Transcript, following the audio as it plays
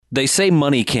They say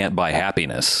money can't buy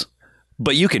happiness,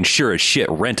 but you can sure as shit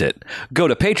rent it. Go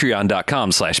to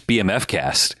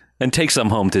patreon.com/BMFcast and take some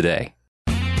home today.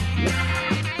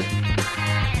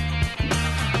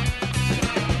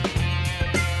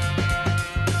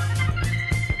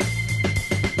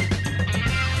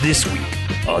 This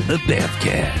week on the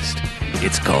Bamfcast,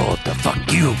 it's called the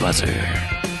Fuck You Buzzer.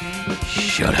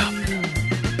 Shut up.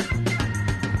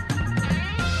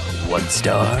 1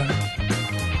 star.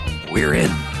 We're in.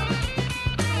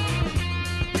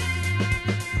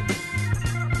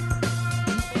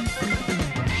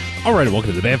 All right,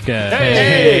 welcome to the Bamfcast.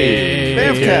 Hey!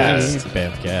 Bamfcast.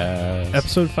 Bamfcast.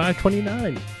 Episode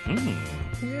 529.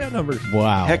 Yeah, numbers.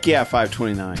 Wow. Heck yeah,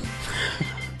 529.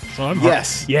 So I'm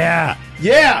Yes. Yeah.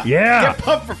 Yeah. Yeah. Get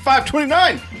pumped for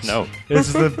 529. No. This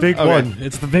is the big Okay. one.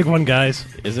 It's the big one, guys.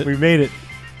 Is it? We made it.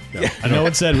 No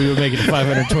one said we would make it to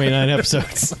 529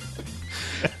 episodes.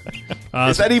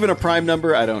 Is that even a prime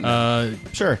number? I don't know.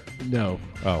 Sure. No.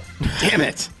 Oh. Damn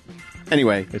it.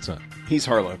 Anyway, It's not. he's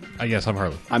Harlow. I guess I'm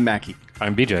Harley. I'm Mackie.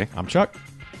 I'm BJ. I'm Chuck.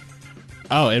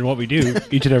 Oh, and what we do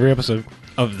each and every episode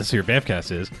of this here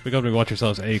Bamfcast is we go and we watch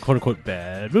ourselves a quote-unquote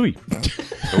bad movie.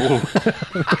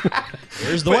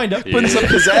 Here's the wind-up. Putting some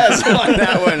pizzazz on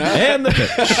that one, huh? And the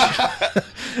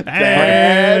pitch.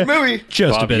 Bad movie.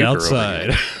 Just Bob a bit Uecker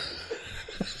outside.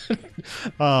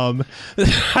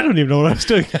 I don't even know what I was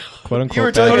doing now. Quote-unquote You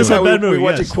were telling us bad how movie. we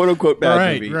watch Yes. a quote-unquote bad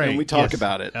Right, movie, right, and we talk yes.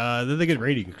 about it. Then they get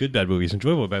ratings. Good bad movies,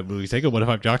 enjoyable bad movies. Take a 1 to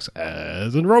 5 jocks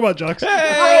as in robot jocks.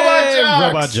 Robot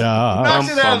Jocks! Robot Job.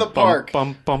 Knocks it out of the park.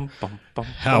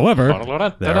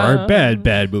 However, there are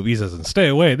bad movies as in Stay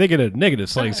Away. They get a negative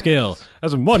sliding scale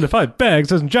as in 1 to 5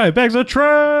 bags as in giant bags of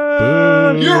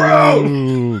trash. You're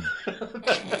out!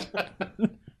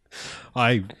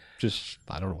 I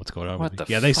don't know what's going on What with me.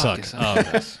 the Yeah, they fuck suck. is up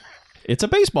with this? It's a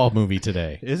baseball movie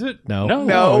today. Is it? No.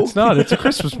 No. It's not. It's a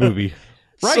Christmas movie.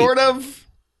 Right. Sort of.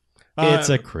 It's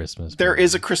a Christmas There movie.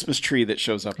 is a Christmas tree that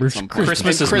shows up at some point.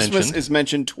 Christmas And is mentioned. is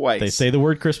mentioned twice. They say the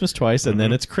word Christmas twice, and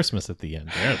then it's Christmas at the end.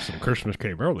 Yeah, some Christmas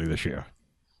came early this year.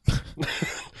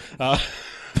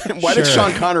 Why did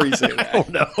Sean Connery say that? Oh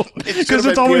no! Because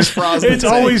It's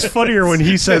always funnier when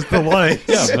he says the line.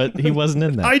 Yeah, but he wasn't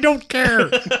in that. I don't care.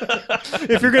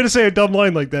 If you're going to say a dumb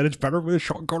line like that, it's better with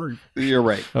Sean Connery. You're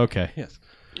right. Okay. Yes.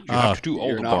 You have to do all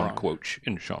you're the not Bond wrong. quotes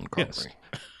in Sean Connery. Yes.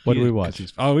 What did we watch?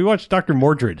 We watched Dr.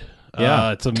 Mordred.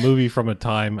 Yeah. It's a movie from a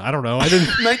time. I don't know. I didn't.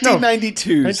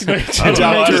 1992. 1992. I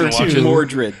didn't watch Dr. it.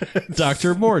 Mordred.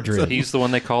 Dr. Mordred. He's the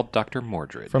one they called Dr.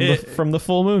 Mordred. From the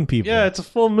Full Moon people. Yeah, it's a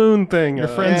full moon thing. Your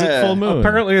friends Yeah. at Full Moon.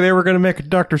 Apparently, they were going to make a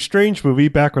Doctor Strange movie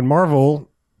back when Marvel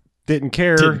didn't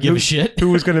care. Didn't give a shit. Who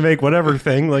was going to make whatever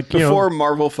thing? Like Before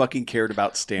Marvel fucking cared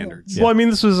about standards. Well, I mean,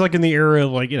 this was like in the era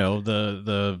of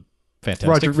the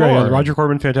Fantastic Four. Roger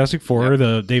Corman, Fantastic Four,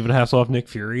 the David Hasselhoff, Nick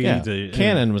Fury. Yeah. The,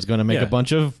 Canon was going to make yeah. a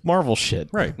bunch of Marvel shit.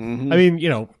 Right. Mm-hmm. I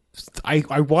mean,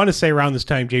 I want to say around this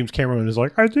time, James Cameron is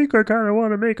like, I think I kind of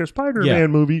want to make a Spider-Man Yeah.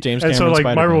 movie. James and so, Cameron like,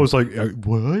 Spider-Man. Marvel was like,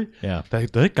 what? Yeah.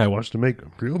 That guy wants to make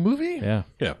a real movie? Yeah.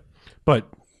 Yeah. But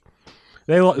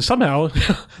they somehow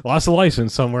lost the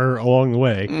license somewhere along the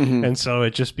way. Mm-hmm. And so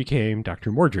it just became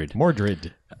Dr. Mordred.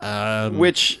 Mordred.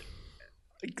 Which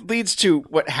leads to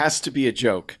what has to be a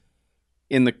joke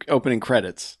in the opening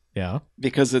credits. Yeah.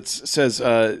 Because it says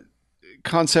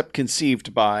concept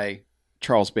conceived by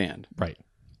Charles Band. Right.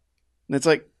 And it's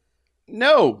like,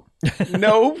 no.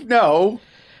 No.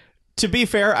 To be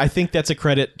fair, I think that's a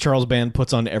credit Charles Band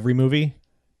puts on every movie.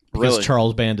 Because Really?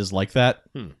 Charles Band is like that.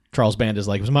 Charles Band is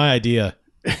like, it was my idea.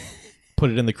 Put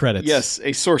it in the credits. Yes,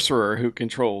 a sorcerer who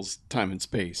controls time and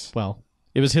space. Well,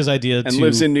 it was his idea And to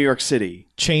lives in New York City.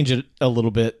 change it a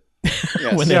little bit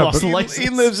Yes. when they Yeah, lost but the He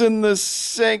license. lives in the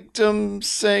Sanctum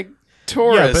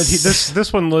Sanctoris. Yeah, but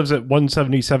this one lives at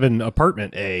 177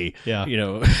 apartment A. Yeah.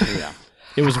 Yeah.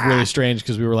 It was really strange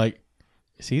because we were like,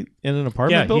 is he in an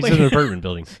apartment Yeah, building? he's in an apartment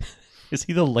building. Is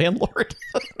he the landlord?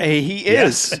 Hey, he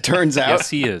is, it turns out. Yes,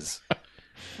 he is.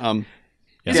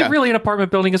 Is Yeah. it really an apartment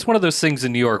building? It's one of those things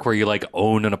in New York where you like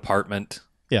own an apartment.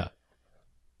 Yeah.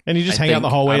 And you just I hang out in the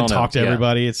think- hallway I and don't know, talk to yeah.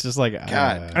 everybody. It's just like,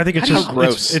 God. I think it's How just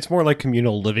gross. It's more like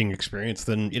communal living experience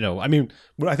than I mean,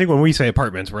 I think when we say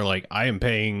apartments, we're like, I am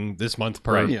paying this month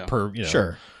per Right, yeah. per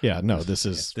sure. Yeah, no, this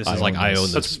is like I own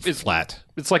It's- this it's- flat.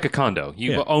 It's like a condo.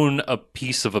 You Yeah. own a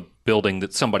piece of a building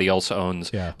that somebody else owns,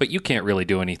 Yeah. but you can't really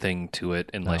do anything to it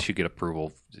unless you get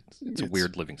approval. It's a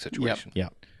weird living situation. Yeah.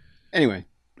 Anyway,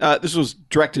 this was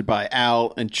directed by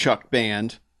Al and Chuck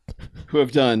Band, who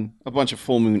have done a bunch of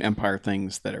Full Moon Empire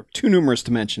things that are too numerous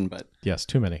to mention, but Yes,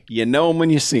 too many. you know them when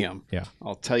you see them. Yeah.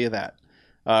 I'll tell you that.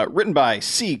 Written by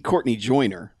C. Courtney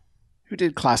Joyner, who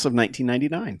did Class of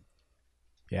 1999.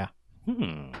 Yeah.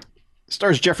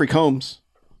 Stars Jeffrey Combs.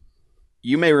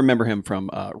 You may remember him from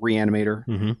Reanimator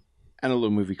and a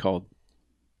little movie called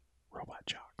Robot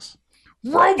Jocks.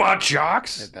 Robot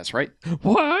Jocks? That's right.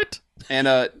 What? And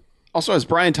also has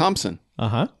Brian Thompson,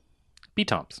 B.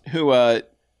 Thompson. who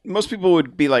most people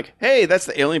would be like, hey, that's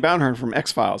the alien bounty hunter from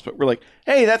X-Files. But we're like,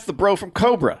 hey, that's the bro from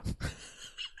Cobra.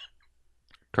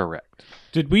 Correct.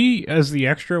 Did we, as the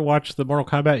extra, watch the Mortal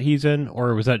Kombat he's in,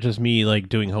 or was that just me like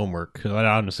doing homework? 'Cause I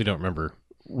honestly don't remember.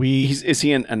 Is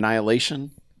he in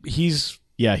Annihilation?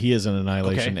 Yeah, he is in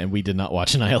Annihilation, and we did not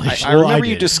watch Annihilation. I remember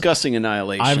you discussing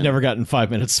Annihilation. I've never gotten 5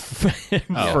 minutes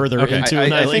further into I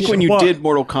Annihilation. think when you did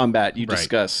Mortal Kombat, you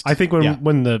discussed. I think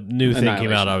when the new thing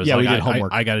came out, I was we did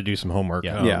homework. I got to do some homework.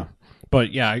 Yeah.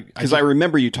 But yeah, because I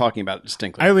remember you talking about it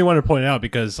distinctly. I only wanted to point it out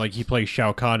because like he plays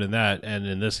Shao Kahn in that, and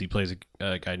in this he plays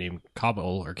a guy named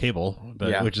Cable,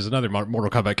 which is another Mortal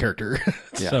Kombat character.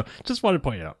 So just wanted to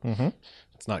point it out.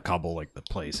 It's not Cable like the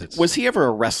place. Was he ever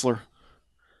a wrestler?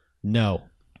 No.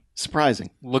 Surprising.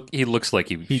 He looks like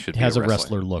he should has be a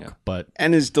wrestler look, but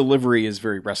and his delivery is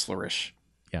very wrestlerish.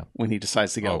 Yeah, when he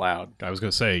decides to get loud. I was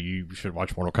going to say you should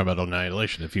watch Mortal Kombat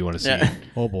Annihilation if you want to see.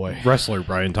 Oh boy, wrestler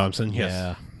Brian Thompson. Yes.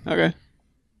 Yeah. Okay.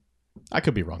 I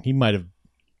could be wrong. He might have,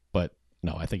 but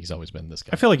no, I think he's always been this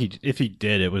guy. I feel like if he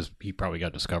did, he probably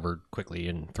got discovered quickly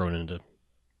and thrown into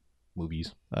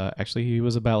movies. Actually, he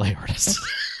was a ballet artist.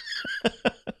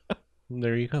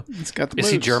 There you go. He's got the Is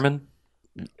moves. he German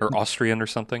or Austrian or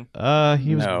something?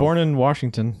 He was born in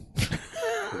Washington.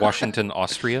 Washington,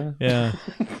 Austria? Yeah.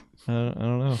 I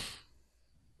don't know.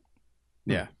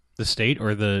 Yeah. The state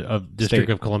or the District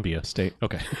of Columbia? State.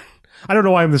 Okay. I don't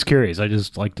know why I'm this curious. I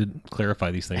just like to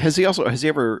clarify these things. Has he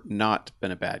ever not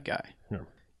been a bad guy? No.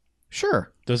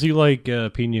 Sure. Does he like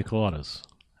pina coladas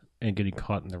and getting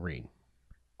caught in the rain?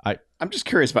 I'm just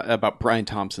curious about Brian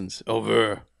Thompson's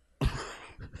over.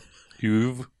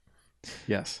 You've?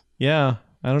 Yes. Yeah.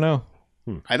 I don't know.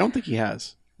 I don't think he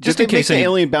has. Just Did in they case make the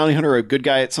alien bounty hunter a good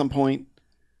guy at some point?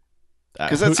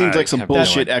 Because that seems like some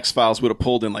bullshit X-Files would have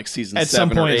pulled in like season 7 or 8. At some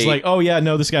point, it's like, oh yeah,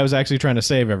 no, this guy was actually trying to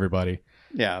save everybody.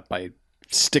 Yeah, by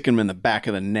sticking him in the back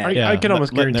of the neck. I can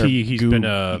almost guarantee he's been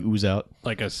ooze out.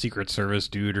 like a Secret Service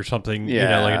dude or something.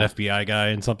 Yeah. Like an FBI guy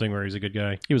and something where he's a good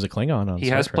guy. He was a Klingon on He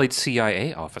Star has Trek. played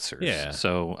CIA officers. Yeah.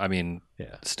 So, I mean,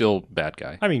 still bad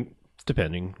guy. I mean,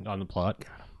 depending on the plot.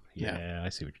 Yeah. Yeah, I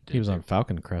see what you did. He was on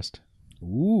Falcon Crest.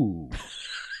 Ooh.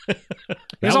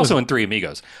 He was also in Three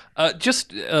Amigos.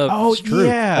 Just Oh, true.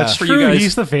 yeah. That's for true. you guys-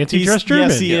 He's the fancy dressed German.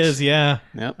 Yes, he is. Yeah.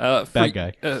 Yep. Bad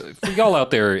guy. For y'all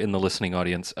out there in the listening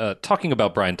audience, talking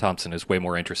about Brian Thompson is way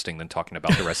more interesting than talking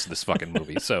about the rest of this fucking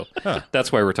movie. So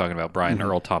that's why we're talking about Brian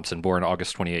Earl Thompson, born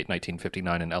August 28,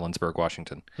 1959 in Ellensburg,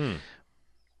 Washington. And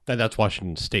that's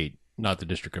Washington State, not the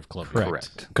District of Columbia.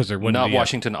 Correct. Because there wouldn't Not be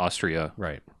Washington, Austria.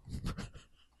 right.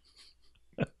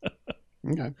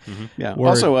 Okay. Yeah. Word.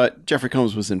 Also, Jeffrey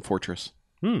Combs was in Fortress,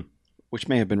 which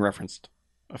may have been referenced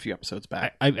a few episodes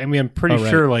back. I mean, I'm pretty Oh, right.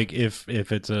 sure, like, if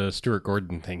it's a Stuart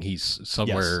Gordon thing, he's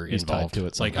somewhere Yes, he's tied involved to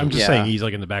it Like, somehow. I'm just Yeah. saying he's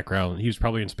like in the background. He was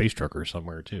probably in Space Trucker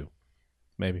somewhere too.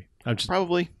 Maybe. I'm just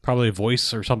Probably. probably a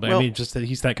voice or something. Well- I mean, just that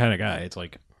he's that kind of guy. It's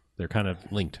like they're kind of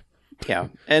linked. Yeah.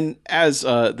 And as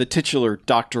the titular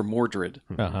Dr. Mordred,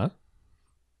 Uh-huh.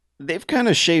 they've kind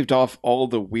of shaved off all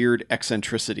the weird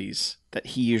eccentricities that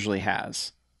he usually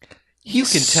has. You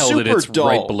can tell that super it's dull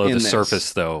right below in the this.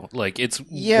 surface, though. Like, it's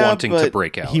Yeah, wanting to but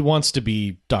break out. He wants to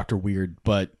be Dr. Weird,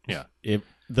 but Yeah.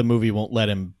 the movie won't let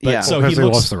him. But Yeah. so because he they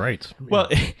looks lost the rights. well.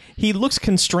 He looks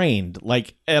constrained.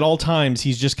 Like at all times,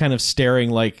 he's just kind of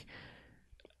staring. Like,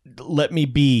 let me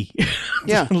be.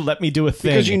 Yeah. Let me do a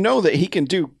thing. Because you know that he can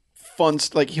do fun,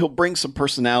 like he'll bring some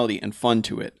personality and fun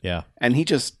to it. Yeah. And he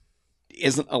just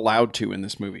isn't allowed to in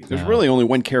this movie. There's No. really only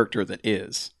one character that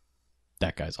is.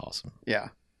 That guy's awesome. Yeah.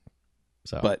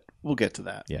 So, But we'll get to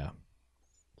that. yeah.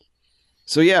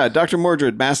 So yeah, Dr.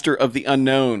 Mordred, Master of the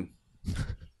Unknown.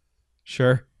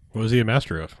 Sure. What was he a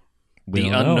master of? We The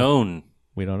don't know. unknown.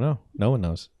 We don't know. No one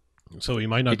knows. So he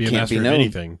might not It be a can't master be of known.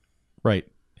 anything. Right.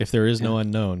 If there is no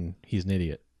unknown, he's an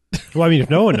idiot. Well, I mean, if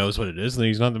no one knows what it is, then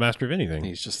he's not the master of anything.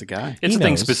 He's just a guy. It's He a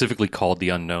thing knows. specifically called the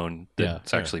unknown. Yeah.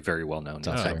 That's actually very well known.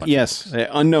 That's It's right. a Yes,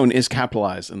 unknown is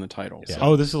capitalized in the title. Yeah. So.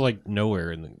 Oh, this is like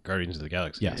nowhere in the Guardians of the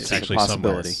Galaxy. Yes. It's It's a actually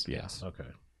possibility. somewhere. Yes. Okay.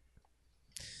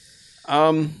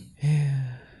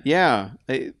 Yeah.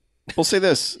 We'll say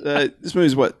this. This movie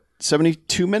is what,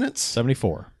 72 minutes?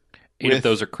 74. 8 of With-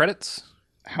 those are credits.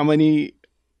 How many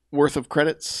worth of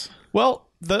credits? Well,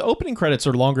 the opening credits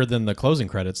are longer than the closing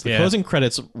credits. The Yeah. closing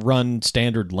credits run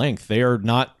standard length. They are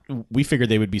not. We figured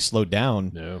they would be slowed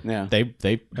down. No. Yeah.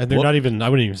 They And they're not even, I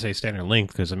wouldn't even say standard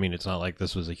length, because, I mean, it's not like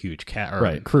this was a huge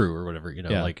Right. crew or whatever, you know,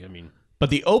 Yeah. like, I mean. But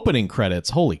the opening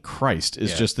credits, holy Christ,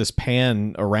 is Yeah. just this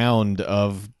pan around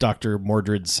of Dr.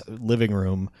 Mordred's living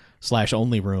room /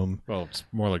 only room. Well, it's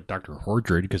more like Dr.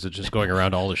 Hordred, because it's just going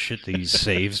around all the shit that he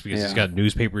saves, because he's got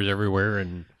newspapers everywhere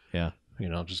and, Yeah. you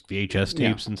know, just VHS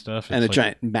tapes and stuff. And a It's like,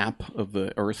 giant map of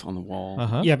the Earth on the wall.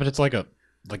 Uh-huh. Yeah, but it's like a,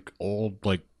 old,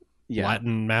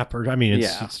 Latin map, or, I mean,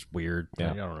 it's weird.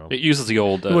 Yeah. I don't know. It uses the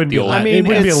old. It wouldn't be a Latin- I mean, it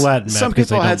wouldn't be a it's- Latin map some 'cause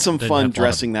they people had don't- some they didn't fun have a lot of-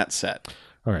 dressing that set.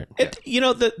 All right.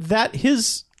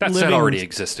 His that set living, already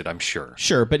existed, I'm sure.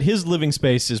 Sure, but his living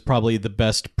space is probably the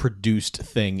best produced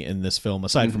thing in this film,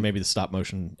 aside from maybe the stop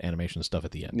motion animation stuff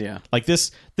at the end. Yeah. Like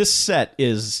this set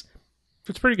is.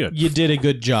 It's pretty good. You did a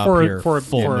good job for, here for,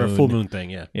 full for a moon. full moon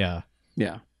thing, yeah. Yeah.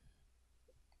 Yeah.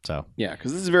 So Yeah,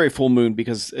 because this is very full moon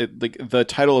because the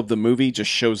title of the movie just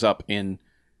shows up in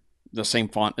the same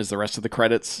font as the rest of the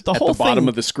credits The at whole the bottom thing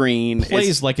of the screen.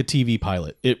 plays like a TV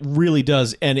pilot. It really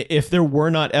does. And if there were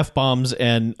not F-bombs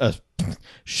and a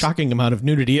shocking amount of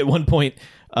nudity at one point,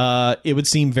 it would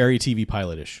seem very TV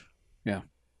pilot-ish. Yeah.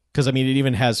 Because, I mean, it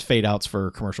even has fade-outs for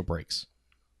commercial breaks.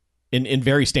 In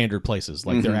very standard places.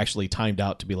 Like, they're actually timed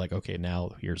out to be like, okay,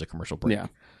 now here's a commercial break. Yeah.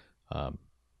 Yeah,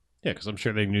 because I'm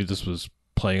sure they knew this was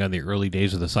playing on the early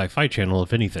days of the Sci-Fi Channel,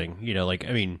 if anything. You know, like,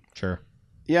 I mean... Sure.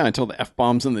 Yeah, until the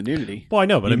F-bombs and the nudity. Well, I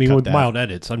know, but You I can mean, cut with that. mild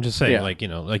edits, I'm just saying, Yeah. like, you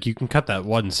know, like, you can cut that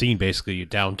one scene basically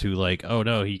down to, like, oh,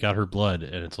 no, he got her blood,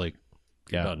 and it's like,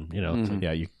 Yeah. done, you know? It's like,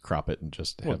 Yeah, you crop it and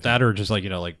just... well, have that or just, like, you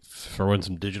know, like, throw in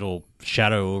some digital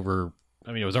shadow over...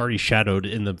 I mean, it was already shadowed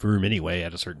in the room anyway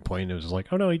at a certain point. It was just like,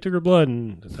 oh, no, he took her blood,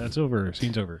 and that's over.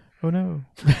 Scene's over. Oh, no.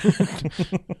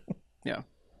 Yeah.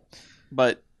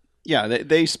 But, yeah,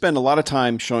 they spend a lot of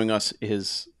time showing us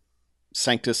his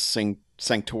Sanctus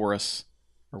Sanctoris,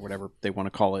 or whatever they want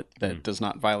to call it, that does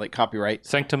not violate copyright.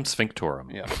 Sanctum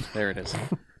Sphinctorum. Yeah, there it is.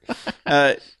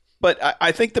 But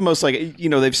I think the most, like, you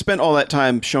know, they've spent all that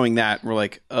time showing that, and we're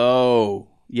like, oh,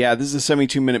 yeah, this is a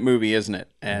 72-minute movie, isn't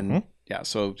it? And, yeah,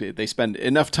 so they spend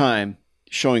enough time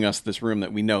showing us this room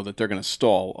that we know that they're going to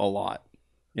stall a lot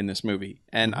in this movie.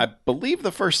 And I believe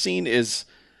the first scene is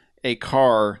a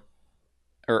car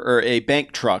or a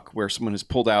bank truck where someone has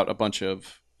pulled out a bunch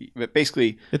of...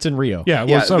 Basically, It's in Rio. Yeah, well,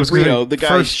 yeah, so I was the Rio, gonna say, the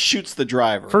guy shoots the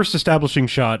driver. First establishing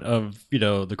shot of, you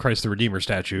know, the Christ the Redeemer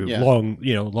statue, Yeah.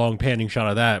 long panning shot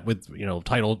of that with, you know,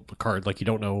 title card, like you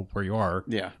don't know where you are.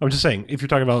 Yeah. I'm just saying, if you're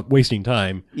talking about wasting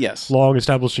time, Yes. long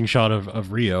establishing shot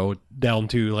of Rio down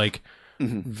to like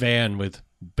van with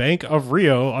Bank of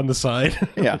Rio on the side.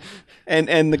 Yeah.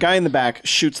 And the guy in the back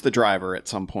shoots the driver at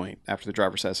some point after the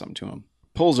driver says something to him.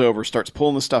 Pulls over, starts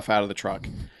pulling the stuff out of the truck.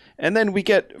 And then we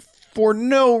get, for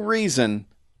no reason,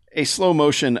 a slow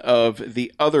motion of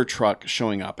the other truck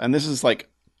showing up. And this is like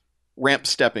ramp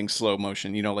stepping slow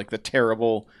motion, you know, like the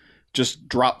terrible just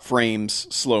drop frames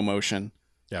slow motion.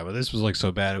 Yeah, but this was like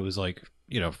so bad. It was like,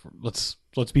 you know, let's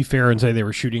be fair and say they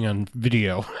were shooting on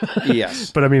video. Yes.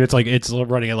 But I mean, it's like it's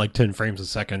running at like 10 frames a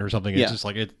second or something. It's Yeah. just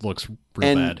like it looks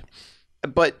real bad.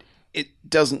 But it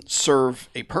doesn't serve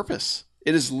a purpose.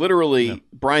 It is literally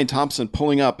Brian Thompson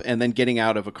pulling up and then getting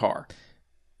out of a car.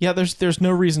 Yeah, there's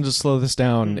no reason to slow this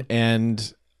down,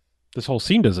 and This whole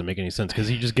scene doesn't make any sense because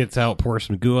he just gets out, pours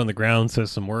some goo on the ground, says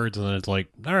some words, and then it's like,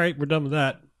 all right, we're done with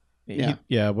that.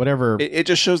 Yeah. Whatever. It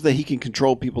just shows that he can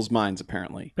control people's minds,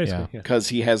 apparently. Basically, yeah. Because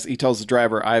he tells the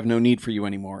driver, I have no need for you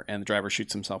anymore. And the driver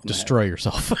shoots himself in Destroy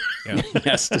yourself. Yeah. the head.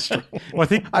 Yes, destroy. Well,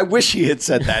 I wish he had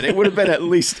said that. It would have been at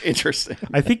least interesting.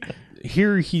 I think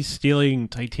here he's stealing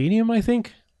titanium. I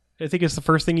think it's the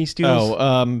first thing he steals.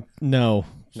 Oh, no.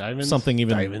 Diamonds? Something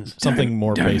Diamonds. something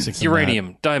more basic than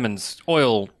Uranium, diamonds,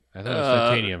 oil. I thought it was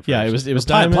titanium. Yeah, first. it was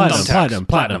Platinum, diamonds.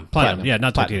 platinum. Platinum. Yeah,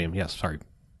 not Platinum. titanium. Yes, sorry,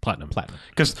 platinum. Platinum.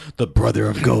 Because the brother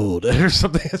of gold or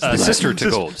something. Sister to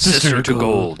gold. Sister to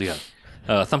gold, yeah.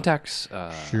 Thumbtacks,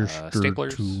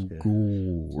 staplers.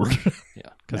 Gold. Yeah.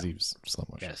 Because he was slow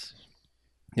motion. Yes.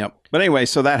 Yep. But anyway,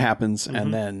 so that happens.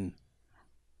 And then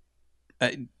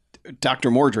Dr.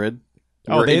 Mordred.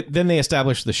 Oh, then they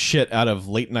established the shit out of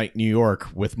late night New York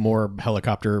with more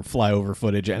helicopter flyover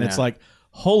footage, and it's like,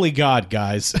 holy God,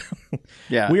 guys!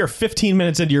 Yeah. We are 15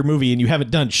 minutes into your movie and you haven't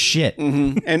done shit.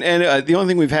 And the only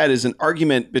thing we've had is an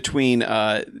argument between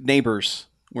neighbors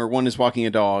where one is walking a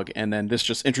dog, and then this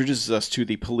just introduces us to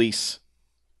the police.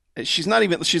 She's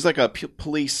like a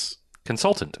police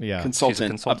Consultant. Yeah, consultant, She's a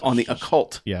consultant. on the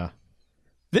occult. yeah.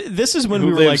 This is when Who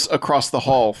we were like, lives across the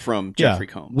hall from Jeffrey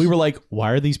Combs. we were like,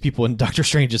 why are these people in Doctor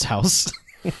Strange's house?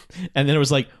 And then it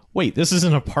was like, wait, this is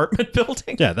an apartment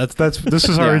building? Yeah, this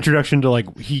is our introduction to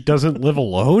like he doesn't live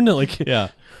alone. Like Yeah.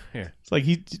 It's like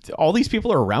all these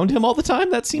people are around him all the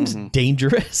time. That seems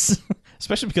dangerous.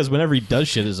 Especially because whenever he does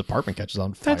shit, his apartment catches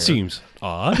on fire. that seems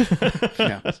odd.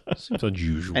 Yeah. Seems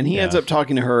unusual. And he ends up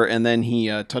talking to her, and then he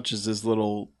touches his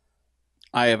little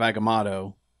Eye of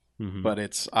Agamotto, but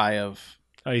it's Eye of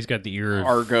Oh, he's got the ear of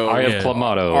Argo. Eye of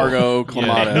Clamato. Argo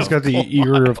Clamato. He's got the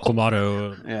ear of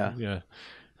Clamato. Yeah.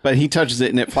 But he touches it,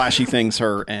 and it flashy things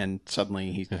her, and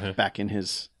suddenly he's back in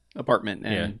his apartment,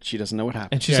 and she doesn't know what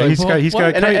happened. And she's like, he's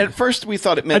got. And at first, we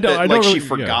thought it meant that like she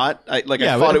forgot. I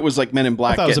thought it was like Men in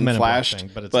Black getting flashed,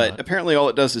 thing, but it's but not. Apparently all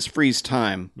it does is freeze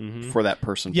time for that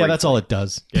person. Yeah, that's all it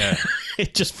does. Yeah,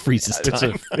 it just freezes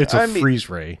time. It's a freeze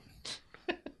ray.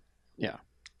 Yeah,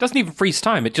 Doesn't even freeze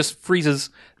time. It just freezes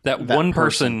that one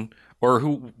person or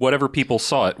whatever people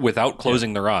saw it without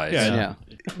closing their eyes. Yeah.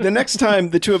 The next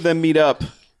time the two of them meet up,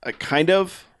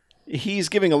 he's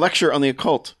giving a lecture on the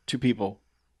occult to people.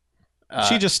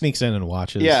 She just sneaks in and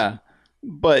watches. Yeah.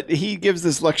 But he gives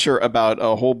this lecture about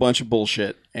a whole bunch of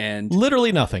bullshit and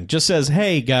literally nothing. Just says,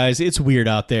 "Hey guys, it's weird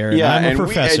out there. And I'm a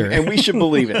professor, and we should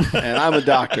believe it. And I'm a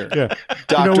doctor. Yeah,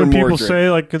 Dr. you know when people Mordred.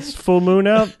 say like it's full moon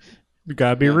out, you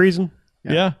gotta be a reason.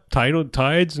 Yeah.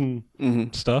 Tides and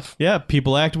stuff. Yeah,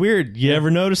 people act weird. You ever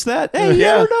notice that? Hey, you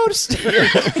ever noticed?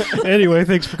 Anyway,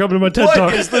 thanks for coming to my TED What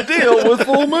Talk. is the deal with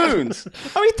full moons?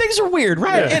 I mean, things are weird,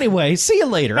 right? Yeah. Anyway, see you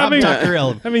later. I'm Dr.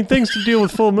 Ellen. I mean, things to deal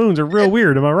with full moons are real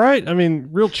weird. Am I right? I mean,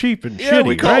 real cheap and Yeah, shitty.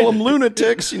 we call right? them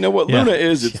lunatics. You know what Luna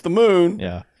is? It's the moon.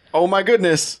 Yeah. Oh my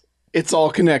goodness. It's all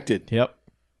connected. Yep.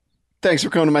 Thanks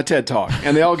for coming to my TED Talk.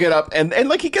 And they all get up and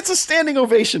like he gets a standing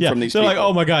ovation Yeah. from these They're people. like,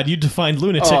 oh my God, you defined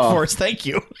lunatic for us. Thank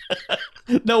you.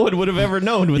 No one would have ever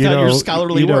known without your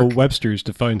scholarly work. Webster's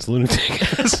defines lunatic.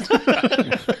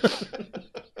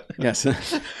 Yes.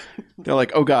 They're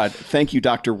like, oh God, thank you,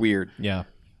 Dr. Weird. Yeah.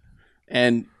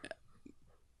 And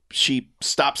she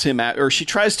stops him or she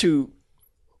tries to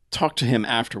talk to him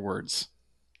afterwards.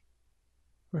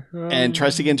 And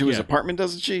tries to get into his apartment,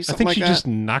 doesn't she? I Something think like she that? just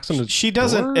knocks on the She door.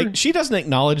 doesn't. She doesn't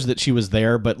acknowledge that she was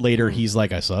there, but later he's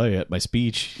like, "I saw you at my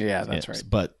speech." Yeah, that's right.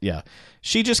 But yeah,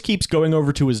 she just keeps going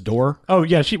over to his door. Oh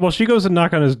yeah, she goes and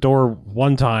knock on his door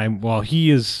one time while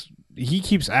he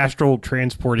keeps astral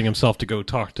transporting himself to go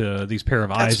talk to these pair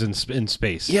of eyes in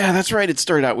space. Yeah, that's right. It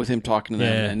started out with him talking to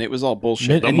them, Yeah. and it was all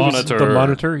bullshit. The And he was- monitor. The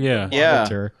monitor, yeah. Yeah.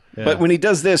 Monitor. But when he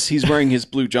does this, he's wearing his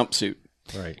blue jumpsuit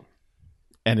Right.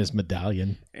 And his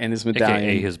medallion. and his medallion.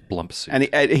 AKA his blump suit.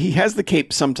 And he has the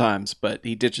cape sometimes, but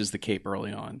he ditches the cape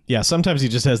early on. Yeah, sometimes he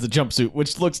just has the jumpsuit,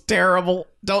 which looks terrible.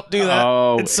 Don't do that.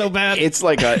 Oh, it's so bad. It's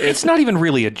like a it's not even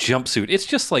really a jumpsuit. It's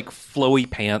just like flowy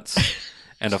pants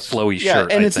and a flowy yeah,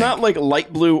 shirt. and I it's think. not like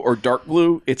light blue or dark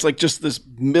blue. It's like just this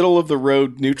middle of the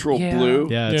road neutral Yeah. blue.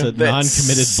 yeah, it's Yeah. a that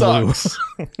non-committed sucks.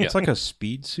 blue. It's like a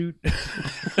speed suit.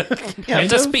 Yeah,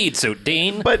 It's a speed suit,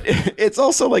 Dean. but it's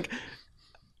also like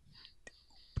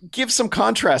give some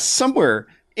contrast somewhere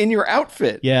in your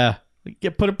outfit. Yeah,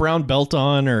 put a brown belt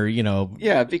on, or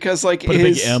Yeah, because like put a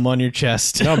big M on your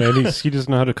chest. No man, he doesn't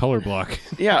know how to color block.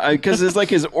 yeah, because it's like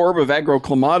his orb of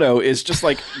agroclimato is just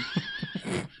like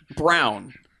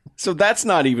brown, so that's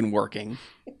not even working.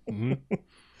 Mm-hmm.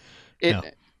 No.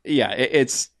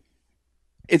 It's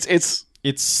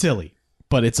It's silly,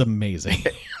 but it's amazing.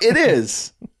 it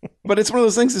is, but it's one of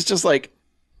those things. It's just like,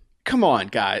 come on,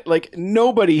 guy. Like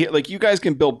nobody, like you guys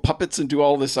can build puppets and do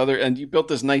all this other, and you built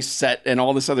this nice set and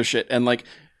all this other shit, and like,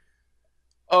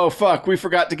 oh fuck, we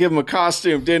forgot to give him a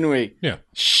costume, didn't we? Yeah.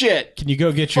 Shit. Can you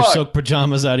go get your Fuck. silk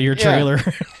pajamas out of your Yeah. trailer?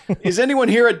 Is anyone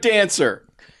here a dancer?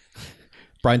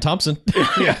 Brian Thompson.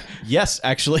 Yeah. Yes,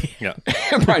 actually. Yeah.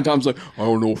 Brian Thompson's like, I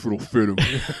don't know if it'll fit him.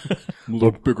 I'm a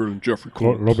little bigger than Jeffrey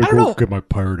Combs. Let me I don't know. get my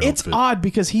pirate It's outfit. odd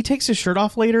because he takes his shirt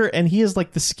off later and he is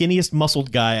like the skinniest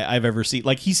muscled guy I've ever seen.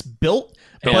 Like he's built,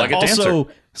 Built but like a also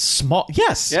small.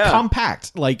 Yes, Yeah.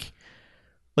 compact. Like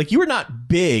you are not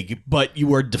big, but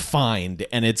you are defined,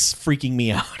 and it's freaking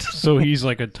me out. So he's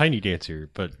like a tiny dancer,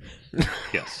 but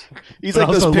Yes. He's But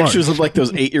like those also pictures large. of like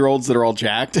those 8-year-olds that are all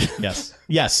jacked. Yes,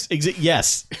 yes,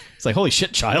 yes. It's like, holy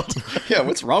shit, child. Yeah,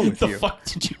 what's wrong with the you? fuck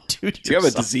did you do to Do you have a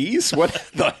yourself? disease? What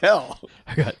the hell?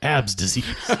 I got abs disease.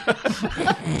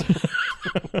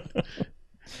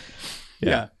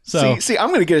 Yeah. So- see, I'm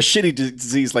going to get a shitty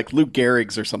disease like Lou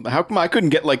Gehrig's or something. How come I couldn't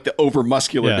get like the over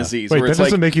muscular Yeah. disease wait, where that it's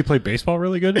doesn't like make you play baseball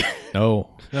really good? No,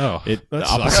 No, it the that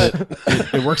sucks.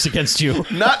 opposite. it works against you.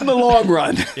 not in the long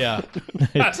run? Yeah,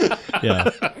 yeah,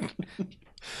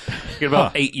 Get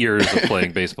about 8 years of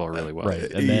playing baseball really well.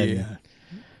 right. And then Yeah.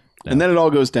 And then it all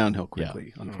goes downhill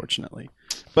quickly, unfortunately.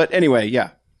 But anyway,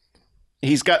 yeah.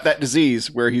 he's got that disease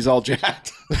where he's all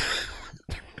jacked.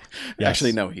 Yes.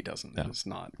 Actually, no, he doesn't. No. It's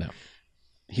not. No.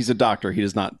 He's a doctor. He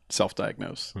does not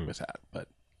self-diagnose with that. But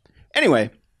anyway,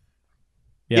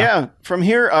 Yeah. from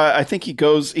here, I think he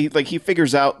goes. He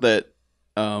figures out that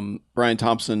Brian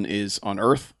Thompson is on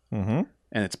Earth, and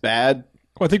it's bad.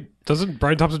 Well, I think doesn't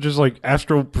Brian Thompson just like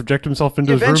astral project himself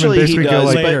into his room and Eventually, basically he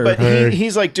does, go like, but hey.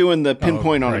 he's like doing the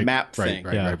pinpoint on a right, map thing.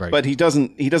 Right. But he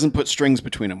doesn't put strings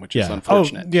between them, which is Yeah.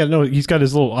 unfortunate. Oh, yeah, no, he's got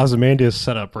his little Ozymandias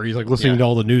setup where he's like listening Yeah. to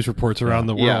all the news reports around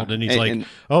the world, Yeah. and he's And- like, and-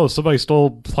 "Oh, somebody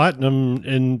stole platinum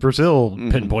in Brazil."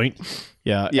 Pinpoint.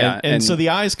 Yeah. Yeah, And so the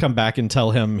eyes come back and tell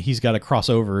him he's got to cross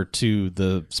over to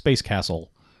the space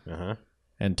castle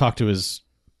and talk to his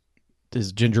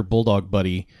ginger bulldog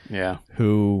buddy Yeah.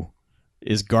 who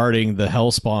is guarding the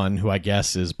Hellspawn, who I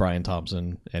guess is Brian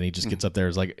Thompson, and he just gets up there and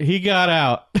is like, he got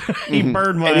out. He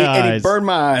burned my eyes. And he burned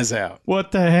my eyes out.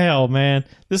 What the hell, man?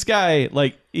 This guy,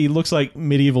 like, he looks like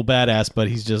medieval badass, but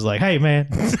he's just like, hey, man,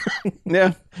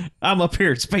 Yeah. I'm up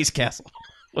here at Space Castle.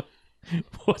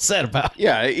 What's that about?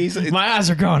 Yeah. He's My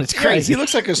eyes are gone. It's yeah, crazy. he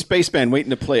looks like a spaceman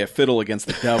waiting to play a fiddle against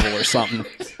the devil or something.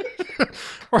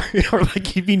 or like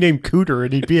he'd be named Cooter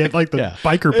and he'd be at like the Yeah.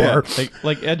 biker bar.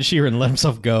 Like Ed Sheeran let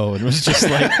himself go and was just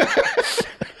like,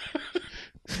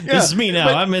 this is me now.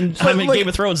 but- I'm in like, Game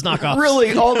of Thrones knockoff.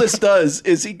 Really, all this does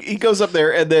is he goes up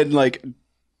there and then like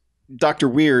Dr.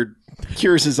 Weird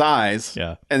cures his eyes.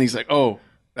 Yeah. And he's like, oh,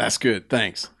 that's good.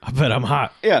 Thanks. I bet I'm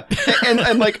hot. Yeah.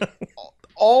 And like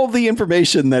all the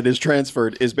information that is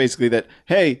transferred is basically that,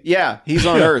 hey, yeah, he's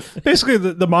on Earth. Basically,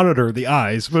 the monitor, the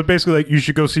eyes, but basically, like, you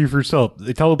should go see for yourself.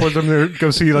 They teleport them there, go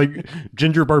see, like,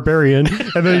 Ginger Barbarian,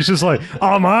 and then he's just like,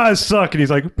 oh, my eyes suck, and he's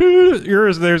like,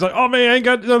 yours there. He's like, oh, man, I ain't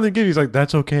got nothing to give you. He's like,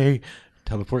 that's okay.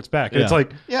 Teleports back. And it's Yeah.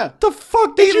 like, Yeah. the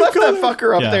fuck did He you left go that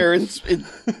fucker up Yeah. there in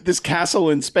this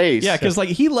castle in space. Yeah, because like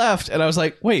he left, and I was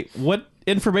like, wait, what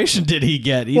information did he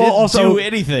get? He Well, didn't also, do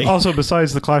anything. Also,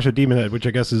 besides the Clash of Demon Head, which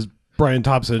I guess is Brian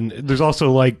Thompson, there's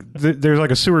also like there's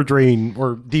like a sewer drain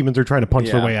where demons are trying to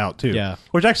punch their Yeah. way out too. Yeah.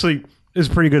 Which actually is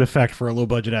a pretty good effect for a low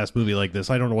budget ass movie like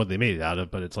this. I don't know what they made it out of,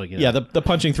 but it's like, you know. Yeah, the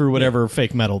punching through whatever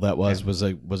fake metal that was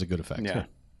a good effect. Yeah.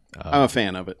 I'm a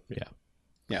fan of it. Yeah.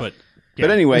 Yeah.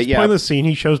 But anyway, it's yeah. pointless scene.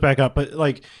 He shows back up, but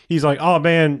like he's like, "Oh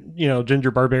man, you know,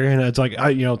 Ginger Barbarian." It's like,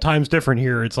 time's different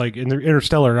here. It's like in the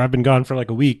Interstellar. I've been gone for like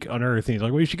a week on Earth, and he's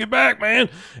like, "Well, you should get back, man."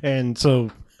 And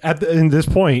so in this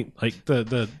point, like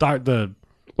the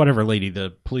whatever lady,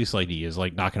 the police lady, is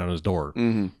like knocking on his door,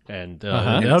 and the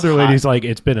other lady's like,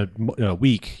 "It's been a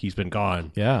week. He's been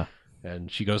gone." Yeah. And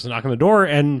she goes to knock on the door,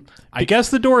 and I guess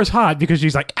the door is hot because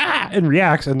she's like, "Ah!" and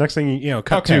reacts. And next thing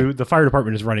cut Okay. to the fire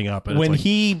department is running up. And When it's like,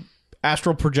 he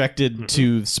astral projected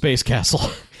to Space Castle,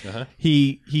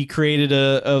 he created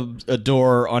a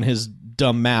door on his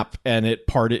dumb map, and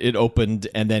it opened,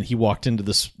 and then he walked into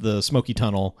the smoky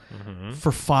tunnel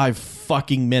for 5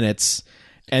 fucking minutes,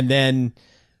 and then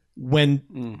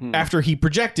after he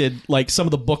projected, like some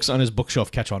of the books on his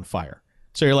bookshelf catch on fire.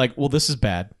 So you're like, well, this is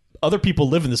bad. Other people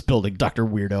live in this building, Dr.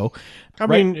 Weirdo. I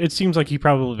mean, it seems like he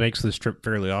probably makes this trip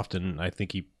fairly often. I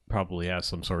think he probably has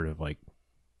some sort of like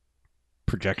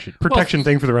protection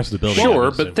thing for the rest of the building. Sure,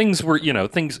 obviously. but things were,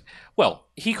 things. Well,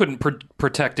 he couldn't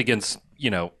protect against,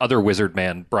 other wizard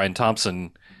man Brian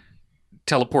Thompson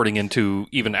teleporting into,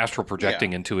 even astral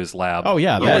projecting into his lab. Oh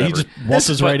yeah, or he whatever. just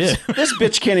waltzes right in. This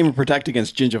bitch can't even protect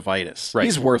against gingivitis. Right.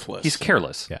 He's worthless. He's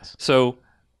careless. Yes. So,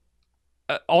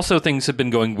 also things have been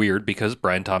going weird because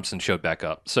Brian Thompson showed back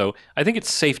up. So I think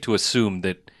it's safe to assume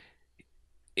that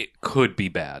it could be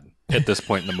bad at this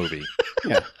point in the movie.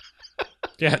 Yeah.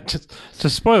 Yeah, just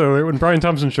spoiler alert, when Brian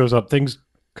Thompson shows up, things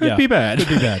could be bad. Could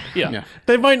be bad. Yeah.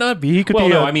 They might not be. He could Well,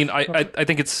 be no, I mean, I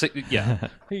think it's, yeah.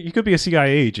 he could be a CIA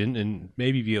agent and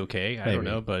maybe be okay. I don't Maybe,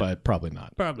 know, but probably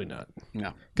not. probably not.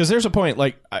 No. Because there's a point,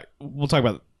 like we'll talk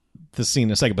about this scene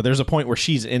in a second, but there's a point where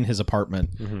she's in his apartment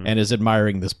and is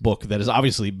admiring this book that has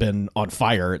obviously been on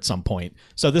fire at some point.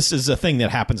 So this is a thing that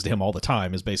happens to him all the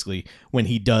time. Is basically when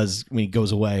he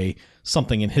goes away,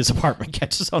 something in his apartment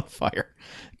catches on fire.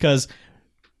 Because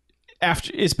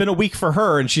after it's been a week for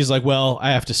her, and she's like, "Well,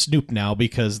 I have to snoop now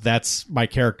because that's my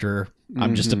character.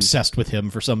 I'm just obsessed with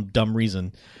him for some dumb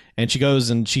reason." And she goes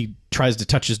and she tries to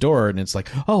touch his door, and it's like,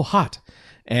 "Oh, hot."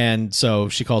 And so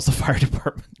she calls the fire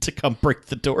department to come break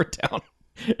the door down.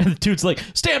 And the dude's like,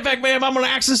 "Stand back, ma'am. I'm going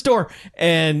to axe this door."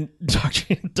 And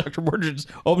Dr. Mordred just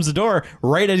opens the door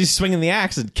right as he's swinging the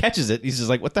axe and catches it. He's just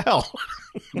like, "What the hell?"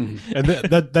 And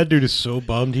that dude is so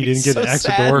bummed he didn't get so an axe the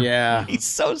sad. door. Yeah. He's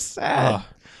so sad.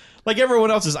 Like everyone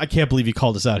else is, "I can't believe you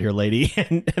called us out here, lady."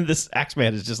 And this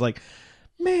Axeman is just like,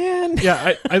 man.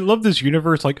 Yeah, I love this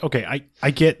universe. Like, okay,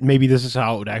 I get maybe this is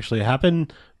how it would actually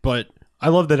happen, but I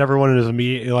love that everyone is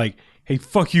immediately like, hey,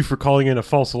 fuck you for calling in a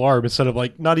false alarm, instead of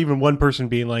like not even one person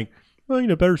being like, well,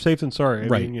 better safe than sorry. I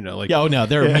mean, like, yeah, oh no,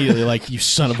 they're immediately like, you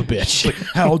son of a bitch. like,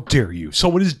 how dare you?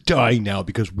 Someone is dying now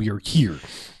because we are here.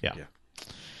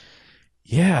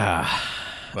 Yeah.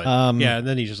 But, and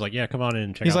then he's just like, yeah, come on in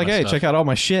and check He's out like, my hey, stuff. check out all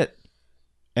my shit.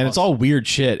 And it's all weird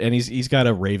shit. And he's got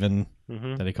a raven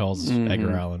that he calls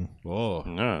Edgar Allan. Whoa,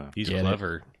 No. he's Get it.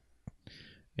 clever.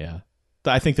 Yeah.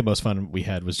 I think the most fun we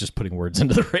had was just putting words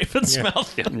into the raven's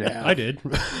mouth. Yeah. I did.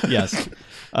 Yes.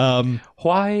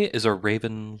 Why is a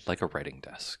raven like a writing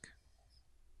desk?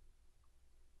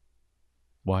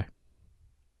 Why?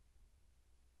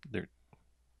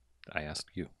 I asked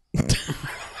you.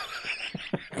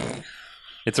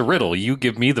 It's a riddle. You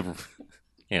give me the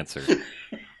answer.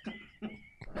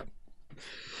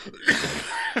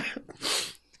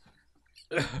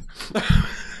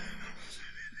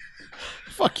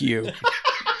 Fuck you.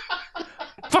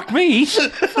 Fuck me.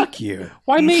 Fuck you.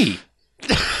 Why me?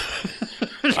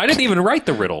 I didn't even write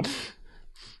the riddle.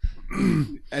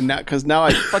 And now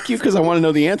I fuck you because I want to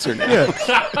know the answer now.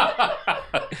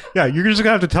 Yeah, you're just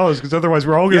gonna have to tell us, because otherwise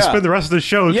we're all gonna spend the rest of the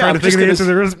show trying to think of the answer.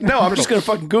 There is I'm just gonna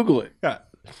fucking Google it. Yeah.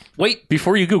 Wait,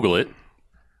 before you Google it,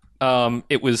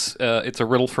 it's a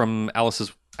riddle from Alice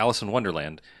in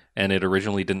Wonderland, and it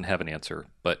originally didn't have an answer,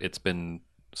 but it's been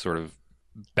sort of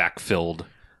backfilled,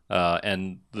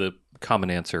 and the common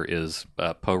answer is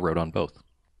Poe wrote on both,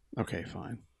 Okay,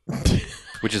 fine.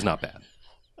 which is not bad.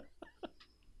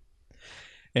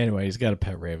 Anyway, he's got a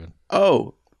pet raven.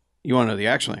 Oh, you want to know the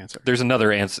actual answer? There's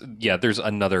another answer. Yeah, there's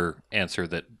another answer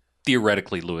that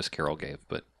theoretically Lewis Carroll gave,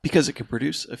 but Because it can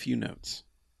produce a few notes.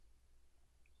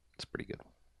 it's pretty good.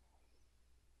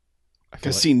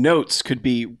 Because notes could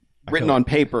be written like on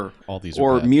paper all these are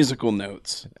or bad. musical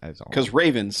notes. As all. Because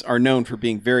ravens are known for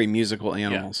being very musical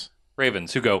animals.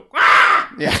 Ravens who go,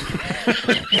 Yeah.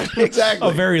 Exactly.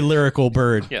 A very lyrical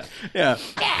bird. yeah. Yeah.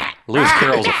 Lewis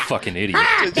Carroll's a fucking idiot.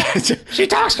 She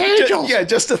talks to angels. Yeah,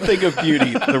 just a thing of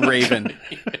beauty. The raven.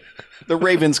 The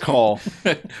raven's call.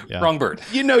 Wrong bird.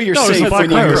 You know you're No, it's safe the black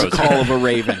when you hear the crows. call of a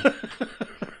raven.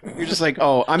 You're just like,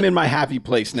 oh, I'm in my happy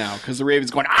place now because the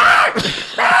raven's going,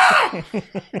 ah!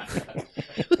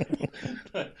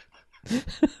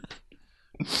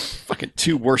 Fucking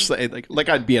two worse. Like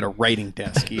I'd be at a writing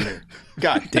desk either.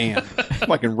 God damn.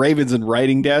 Fucking ravens and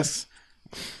writing desks.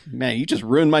 Man, you just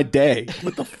ruined my day.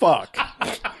 What the fuck?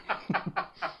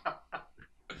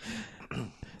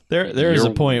 There's a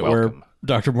You're point welcome. where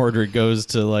Dr. Mordred goes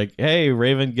to like, hey,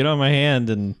 Raven, get on my hand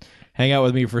and hang out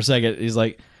with me for a second. He's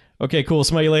like, okay, cool,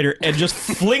 smell you later, and just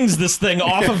flings this thing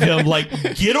off of him like,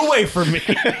 get away from me.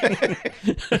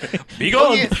 Be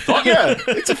gone. Yeah,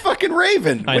 it's a fucking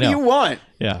raven. I What do know. you want?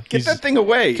 Yeah. Get that thing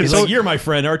away. He's like, you're my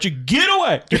friend, aren't you? Get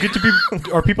away. You get to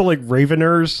be. Are people like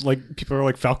raveners? Like people are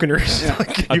like falconers? Yeah.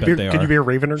 Like, I bet they can are. you be a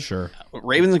ravener? Sure.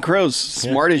 Ravens and crows,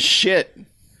 smart as shit.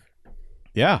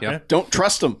 Yeah. Yeah. Don't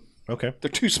trust them. Okay. They're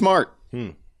too smart.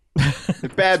 They're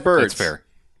bad birds. That's fair.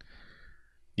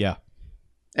 Yeah.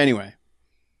 Anyway,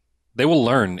 They will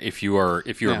learn if you're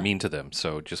Yeah. mean to them.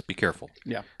 So just be careful.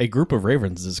 yeah. A group of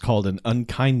ravens is called an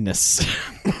unkindness.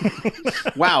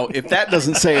 Wow, if that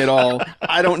doesn't say it all,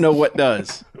 I don't know what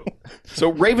does. So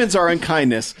ravens are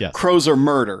unkindness. Yes. Crows are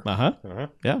murder. Uh-huh.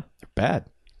 Yeah. They're bad.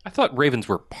 I thought ravens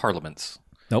were parliaments.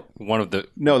 Nope. One of the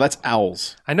No, that's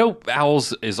owls. I know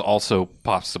owls is also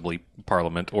possibly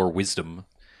parliament or wisdom.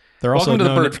 They're also Welcome to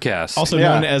the known, Birdcast. also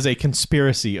Yeah. known as a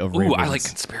conspiracy of Ooh, ravens. I like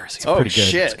conspiracy. Oh, pretty good.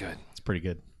 shit. It's good. It's pretty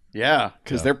good. Yeah,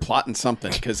 because they're plotting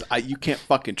something. Because you can't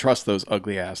fucking trust those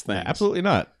ugly ass things. Absolutely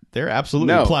not. They're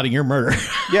absolutely No. plotting your murder.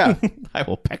 Yeah. I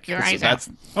will peck your eyes out. That's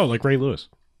Oh, like Ray Lewis.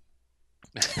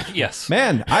 Yes.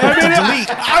 Man, I have to delete.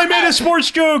 I made a sports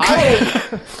joke.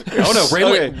 Oh no,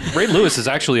 Okay. Ray Lewis is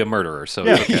actually a murderer. So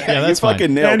it's okay. Yeah, that's you fucking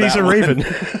fine. nailed And he's that a one. raven.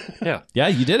 Yeah. Yeah,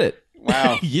 you did it.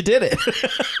 Wow. You did it.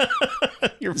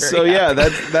 You're very So yeah,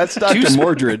 that's Dr. Juice-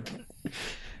 Mordred.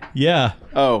 Yeah.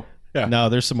 Oh, Yeah. No,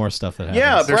 there's some more stuff that happens.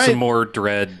 Yeah, There's Brian- some more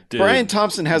dread. Brian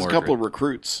Thompson has a Mordred. couple of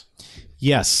recruits.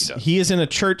 Yes, he is in a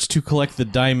church to collect the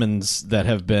diamonds that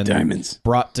have been Diamonds.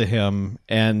 brought to him,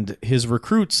 and his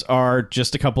recruits are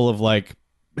just a couple of like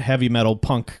heavy metal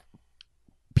punk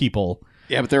people.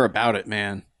 Yeah, but they're about it,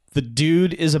 man. The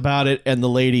dude is about it, and the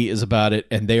lady is about it,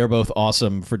 and they are both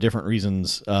awesome for different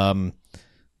reasons.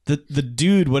 The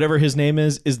dude, whatever his name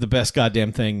is the best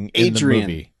goddamn thing in Adrian.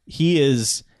 the movie. He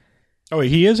is Oh, wait,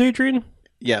 he is Adrian?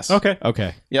 Yes. Okay.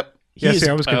 okay. Yep. He Yeah, is, see,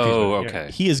 I was confused. Oh, Yeah.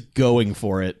 okay. he is going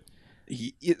for it.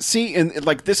 See, and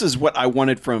like this is what I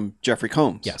wanted from Jeffrey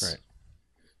Combs. Yes. Right.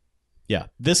 Yeah,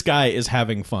 this guy is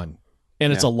having fun,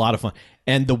 and it's Yeah. a lot of fun.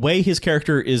 And the way his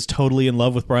character is totally in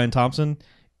love with Brian Thompson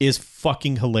is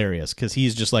fucking hilarious because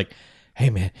he's just like, hey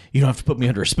man, you don't have to put me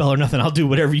under a spell or nothing. I'll do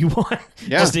whatever you want.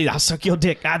 Yeah. I'll suck your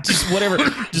dick. Just whatever.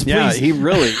 Just Yeah, please. he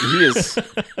is.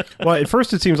 Well, at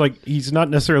first it seems like he's not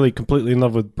necessarily completely in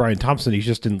love with Brian Thompson. He's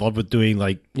just in love with doing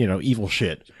like, evil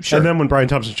shit. Sure. And then when Brian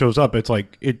Thompson shows up, it's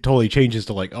like it totally changes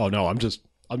to like, oh no,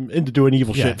 I'm into doing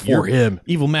evil shit for you're him.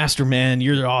 Evil master man,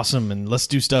 you're awesome, and let's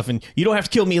do stuff. And you don't have to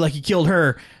kill me like you killed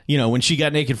her. When she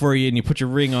got naked for you, and you put your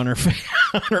ring on her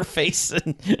on her face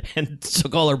and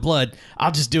took all her blood.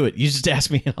 I'll just do it. You just ask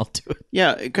me, and I'll do it.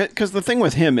 Yeah, because the thing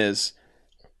with him is,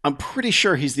 I'm pretty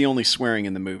sure he's the only swearing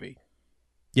in the movie,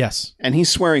 Yes, and he's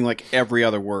swearing like every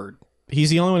other word. he's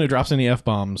the only one who drops any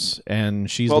f-bombs, and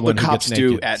she's Well, the one the who cops gets do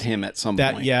naked. at him at some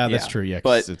That point. yeah, that's true. Yeah,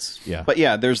 'cause but it's yeah. But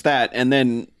yeah, there's that, and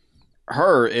then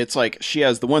her, it's like she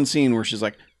has the one scene where she's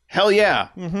like, "Hell yeah,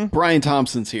 Brian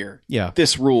Thompson's here. Yeah.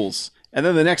 This rules." And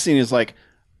then the next scene is like,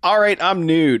 "All right, I'm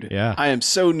nude. Yeah. I am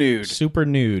so nude." Super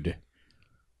nude.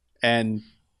 And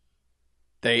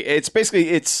they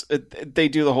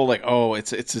do the whole like, "Oh,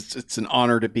 it's an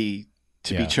honor to be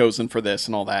Yeah. chosen for this,"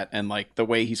 and all that, and like the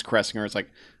way he's caressing her is like,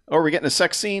 "Oh, are we getting a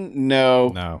sex scene? No,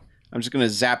 No, I'm just gonna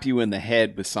zap you in the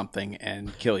head with something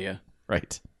and kill you."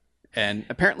 right. And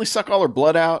apparently suck all her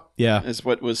blood out. Yeah. Is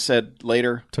what was said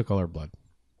later. Took all her blood.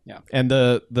 Yeah. And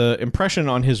the impression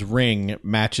on his ring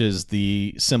matches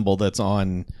the symbol that's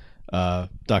on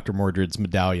Dr. Mordred's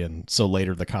medallion. So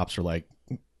later the cops are like,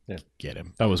 get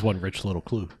him. That was one rich little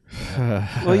clue.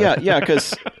 Well, yeah,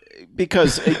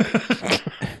 because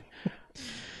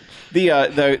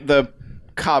the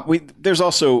cop. There's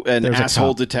also an There's a asshole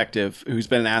cop. detective who's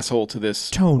been an asshole to this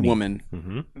Tony. woman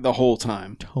the whole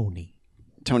time.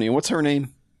 Tony, What's her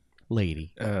name?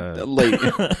 lady. The lady,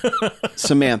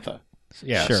 Samantha.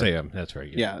 Yeah, Sure. Sam. That's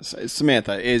right. Yeah,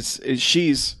 Samantha is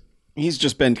he's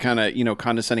just been kind of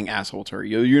condescending asshole to her.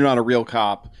 You're not a real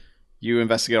cop. You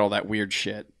investigate all that weird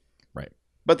shit. Right.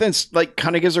 But then like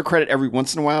kind of gives her credit every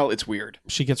once in a while. It's weird.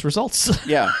 She gets results.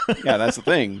 Yeah, that's the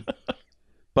thing.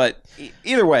 But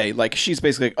either way, like she's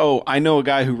basically like, "Oh, I know a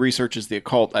guy who researches the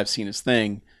occult. I've seen his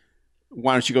thing.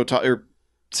 Why don't you go talk or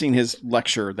seen his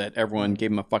lecture that everyone gave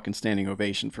him a fucking standing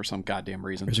ovation for some goddamn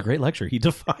reason." It was a great lecture. He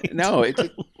defined. No,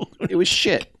 it was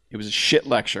shit. It was a shit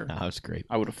lecture. No, it was great.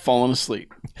 I would have fallen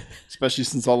asleep, especially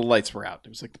since all the lights were out. It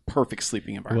was like the perfect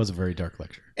sleeping It environment. was a very dark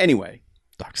lecture. Anyway,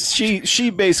 she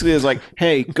basically is like,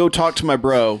 "Hey, go talk to my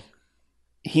bro.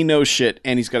 He knows shit,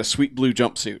 and he's got a sweet blue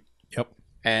jumpsuit." Yep.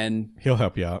 And He'll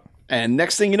help you out.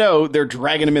 next thing you know, they're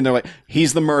dragging him in. They're like,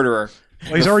 "He's the murderer."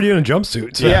 Well, he's already in a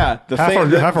jumpsuit. So Yeah,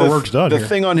 half our work's done The here.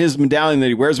 thing on his medallion that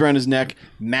he wears around his neck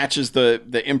matches the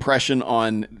impression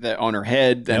on her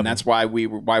head, and that's why we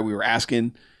were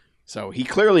asking. So he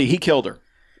killed her.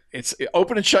 It's an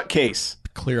open and shut case.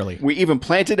 Clearly. We even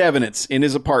planted evidence in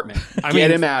his apartment.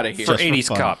 Get him out of here. For for 80s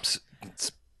fun. cops,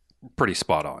 it's pretty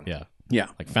spot on. Yeah. Yeah.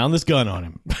 Like found this gun on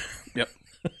him. Yep.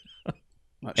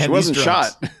 She And wasn't these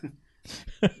drugs.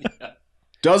 shot.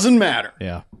 Doesn't matter.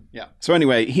 Yeah. Yeah. So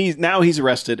anyway, he's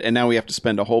arrested, and now we have to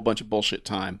spend a whole bunch of bullshit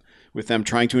time with them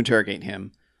trying to interrogate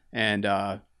him. And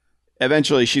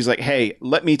eventually, she's like, "Hey,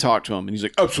 let me talk to him." And he's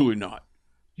like, "Absolutely not."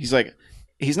 He's like,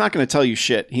 "He's not going to tell you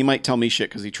shit. He might tell me shit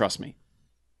because he trusts me."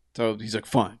 So he's like,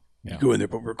 "Fine, Yeah. you go in there,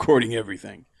 but we're recording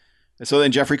everything." And so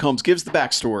then Jeffrey Combs gives the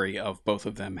backstory of both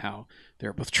of them, how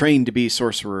they're both trained to be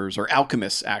sorcerers or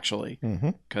alchemists, actually,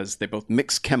 because they both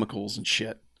mix chemicals and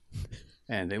shit.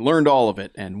 And they learned all of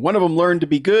it. And one of them learned to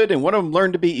be good and one of them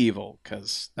learned to be evil,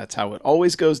 because that's how it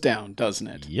always goes down, doesn't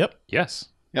it? Yep. Yes.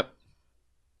 Yep.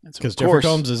 And so, Because of Jeffrey course-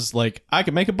 Combs is like, I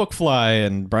can make a book fly,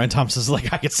 and Brian Thompson's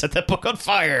like, I can set that book on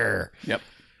fire. Yep.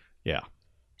 Yeah.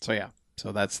 So yeah.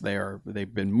 So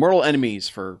they've been mortal enemies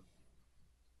for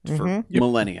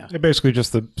millennia. They're basically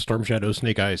just the Storm Shadow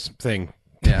Snake Eyes thing.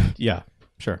 Yeah. Yeah.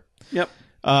 Sure. Yep.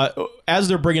 As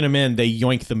they're bringing him in, they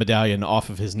yoink the medallion off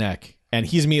of his neck. And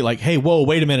he's me like, "Hey, whoa,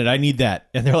 wait a minute, I need that."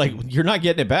 And they're like, "You're not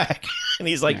getting it back." And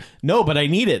he's like, "No, but I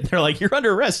need it." And they're like, "You're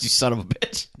under arrest, you son of a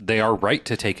bitch." They are right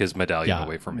to take his medallion Yeah,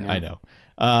 away from him. I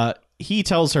know. He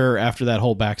tells her after that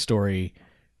whole backstory,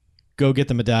 go get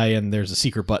the medallion. There's a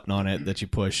secret button on it that you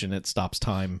push and it stops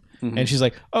time. And she's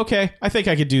like, "Okay, I think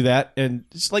I could do that." And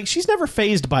it's like, she's never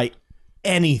phased by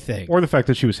anything. Or the fact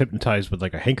that she was hypnotized with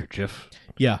like a handkerchief.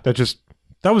 Yeah.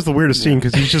 That was the weirdest scene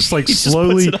because he's just like He just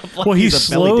slowly. puts it up like well, he's he's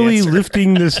a belly slowly dancer.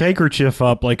 lifting this handkerchief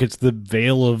up like it's the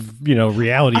veil of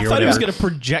reality I or thought he whatever. was going to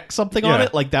project something on Yeah.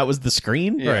 it, like that was the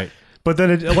screen. Yeah. Right. But then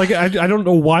it I don't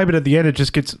know why, but at the end it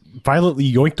just gets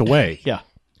violently yoinked away. Yeah.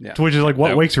 Yeah. Which is like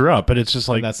what wakes her up, and it's just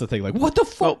like And that's the thing. Like, what the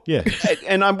fuck? yeah.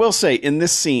 And I will say, in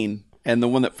this scene, and the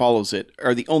one that follows it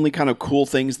are the only kind of cool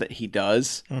things that he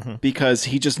does because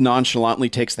he just nonchalantly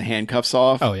takes the handcuffs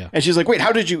off. Oh, yeah. And she's like, wait,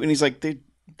 how did you? And he's like,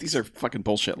 these are fucking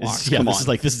bullshit locks. Yeah, Come this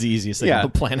on. is the easiest thing on the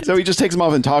planet. So he just takes them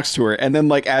off and talks to her. And then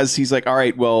like as he's like, all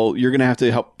right, well, you're going to have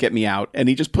to help get me out. And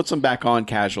he just puts them back on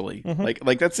casually.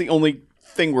 Like that's the only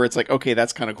thing where it's like, okay,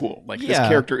 that's kind of cool. Like this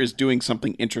character is doing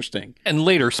something interesting. And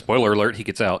later, spoiler alert, he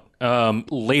gets out.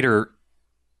 Later,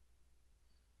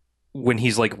 when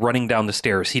he's like running down the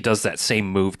stairs, he does that same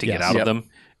move to get out of them,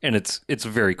 and it's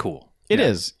very cool. It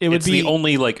is. It would it's be the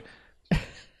only like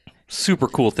super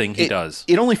cool thing he does.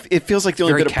 It feels like the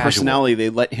only very bit of casual. personality they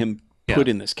let him put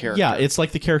in this character. Yeah, it's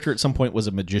like the character at some point was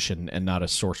a magician and not a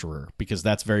sorcerer, because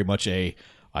that's very much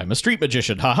I'm a street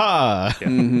magician, haha.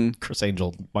 Chris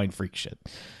Angel mind freak shit.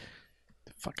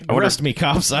 Fucking Arrest me,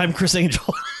 cops! I'm Chris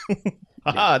Angel.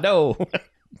 Haha, no.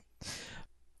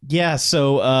 Yeah,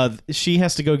 so she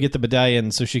has to go get the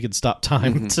medallion so she can stop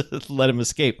time to let him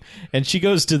escape, and she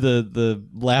goes to the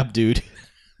lab dude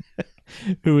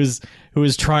who is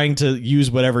trying to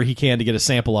use whatever he can to get a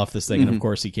sample off this thing, and of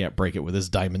course he can't break it with his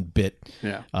diamond bit.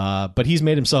 Yeah. But he's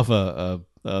made himself a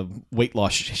weight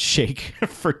loss shake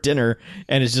for dinner,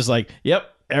 and it's just like,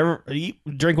 yep,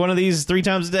 drink one of these 3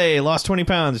 times a day, lost 20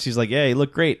 pounds. She's like, yeah, you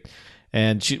look great.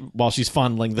 And while she's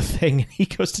fondling the thing, he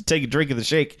goes to take a drink of the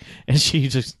shake, and she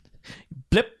just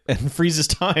blip and freezes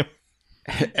time.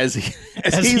 As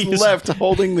he's left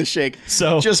holding the shake,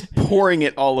 So just pouring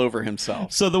it all over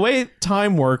himself. So the way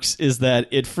time works is that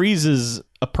it freezes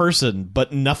a person,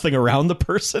 but nothing around the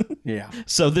person. Yeah.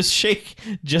 So this shake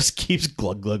just keeps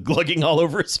glugging all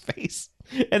over his face.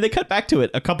 And they cut back to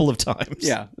it a couple of times.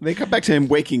 Yeah. They cut back to him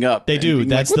waking up. They do. being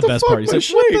That's like, the "What best fuck, part. He's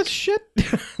my like, what the shake?"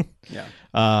 shit?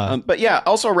 Yeah. But yeah,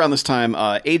 also around this time,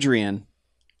 Adrian,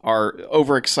 our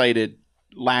overexcited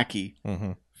lackey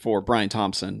for Brian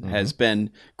Thompson, has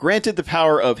been granted the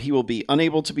power of he will be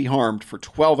unable to be harmed for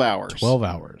 12 hours. 12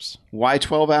 hours. Why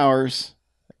 12 hours?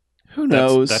 Who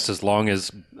knows? That's as long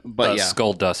as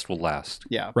skull dust will last.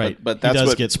 Yeah, Right. But that's he does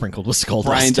what get sprinkled with skull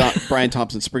Brian dust. Brian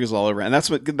Thompson sprinkles all over, and that's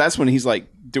when he's like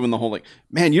doing the whole like,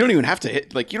 man, you don't even have to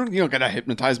hit, like you don't gotta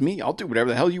hypnotize me. I'll do whatever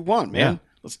the hell you want, man. Yeah.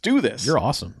 Let's do this. You're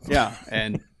awesome. Yeah,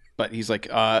 but he's like,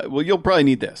 well, you'll probably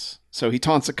need this. So he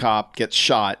taunts a cop, gets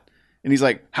shot, and he's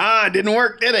like, it didn't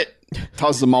work, did it?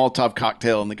 Tosses a Molotov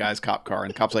cocktail in the guy's cop car, and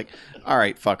the cop's like, all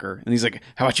right, fucker. And he's like,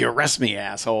 how about you arrest me,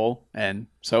 asshole? And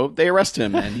so they arrest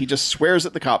him, and he just swears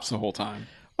at the cops the whole time.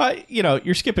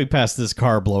 You're skipping past this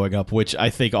car blowing up, which I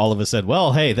think all of us said,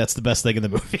 well, hey, that's the best thing in the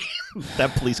movie.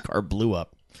 That police car blew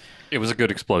up. It was a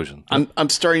good explosion. I'm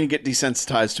starting to get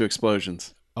desensitized to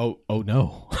explosions. Oh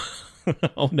no.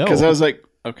 Oh no. Because I was like,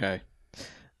 okay.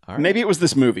 All right. Maybe it was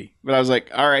this movie, but I was like,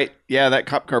 all right, yeah, that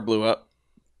cop car blew up.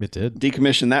 It did.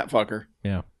 Decommission that fucker.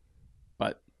 Yeah.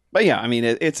 But yeah, I mean,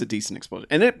 it's a decent explosion.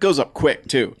 And it goes up quick,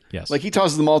 too. Yes. Like, he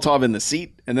tosses the Molotov in the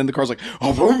seat, and then the car's like,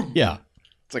 oh, boom. Yeah.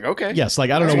 It's like, okay. Yes,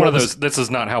 like I don't know It's what one of those. This is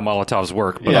not how Molotovs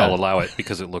work, but Yeah. I'll allow it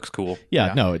because it looks cool.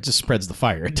 Yeah, no, it just spreads the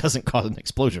fire. It doesn't cause an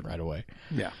explosion right away.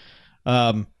 Yeah.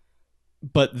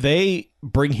 But they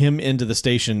bring him into the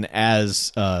station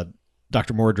as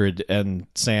Dr. Mordred and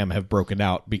Sam have broken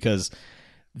out, because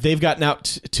they've gotten out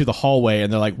to the hallway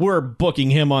and they're like, we're booking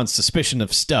him on suspicion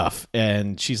of stuff.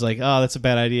 And she's like, oh, that's a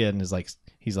bad idea. And he's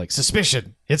like,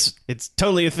 suspicion. It's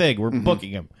totally a thing. We're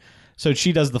booking him. So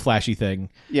she does the flashy thing.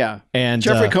 Yeah. And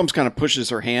Jeffrey Combs kind of pushes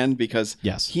her hand because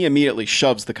Yes. he immediately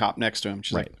shoves the cop next to him.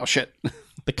 She's like, oh, shit.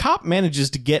 The cop manages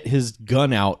to get his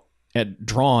gun out and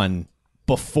drawn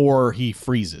before he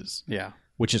freezes, Yeah.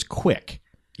 which is quick.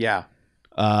 Yeah.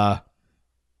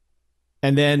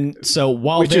 And then, so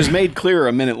while Which they're- is made clear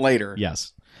a minute later.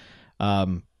 Yes.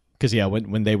 Because,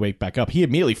 when they wake back up, he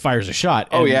immediately fires a shot.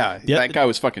 Oh, and yeah. the- That guy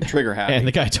was fucking trigger happy. and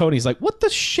the guy, Tony's like, what the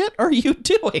shit are you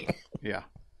doing? Yeah.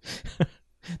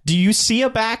 Do you see a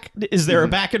back? Is there a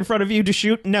back in front of you to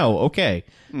shoot? No. Okay.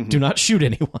 Do not shoot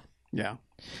anyone. Yeah.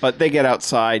 But they get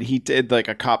outside. He did, like,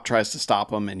 a cop tries to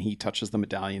stop him, and he touches the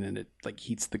medallion, and it, like,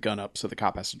 heats the gun up, so the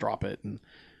cop has to drop it. And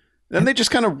then they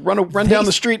just kind of run down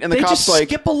the street, and the they cop's just like,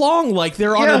 skip along like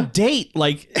they're on Yeah. a date.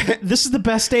 Like, this is the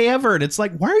best day ever. And it's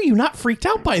like, why are you not freaked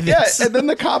out by yeah. this? And then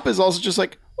the cop is also just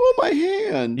like, oh, my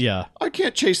hand. Yeah. I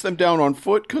can't chase them down on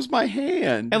foot because my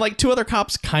hand. And like 2 other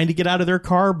cops kind of get out of their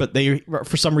car, but they,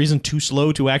 for some reason, too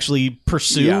slow to actually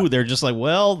pursue. Yeah. They're just like,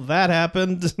 well, that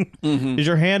happened. Is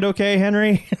your hand okay,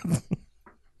 Henry?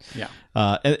 Yeah.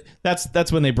 And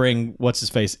that's when they bring what's his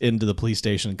face into the police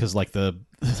station, because like the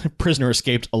prisoner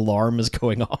escaped alarm is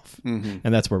going off, and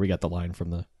that's where we got the line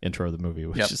from the intro of the movie,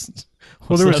 which is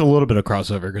Well, there was a little bit of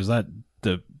crossover because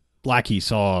the lackey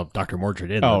saw Dr.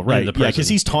 Mordred in. oh right, in the yeah, because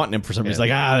prison. he's taunting him for some reason.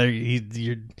 He's like,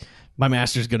 you're my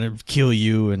master's gonna kill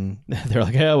you, and they're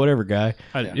like, yeah, whatever, guy.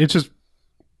 It's just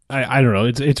I don't know.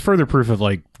 It's further proof of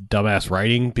like dumbass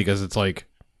writing, because it's like,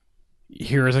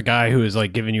 here is a guy who is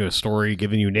like giving you a story,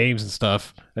 giving you names and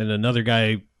stuff, and another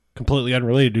guy completely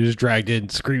unrelated who's dragged in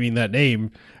screaming that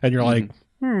name, and you're like,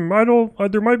 I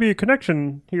don't. There might be a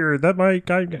connection here. That might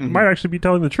actually be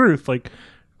telling the truth. Like,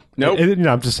 nope.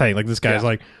 I'm just saying. Like, this guy's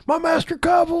like, my master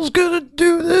Cobble's gonna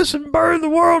do this and burn the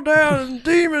world down, and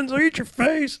demons will eat your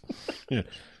face. Yeah.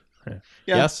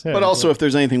 Yes, but also if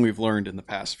there's anything we've learned in the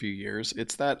past few years,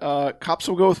 it's that cops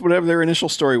will go with whatever their initial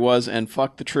story was and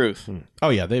fuck the truth. Oh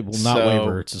yeah, they will not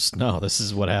waver. It's just no. This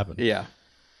is what happened. Yeah.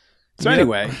 So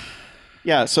anyway,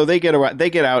 so they get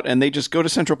out and they just go to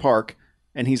Central Park,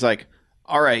 and he's like,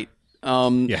 "All right, how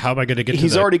am I going to get?"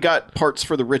 He's already got parts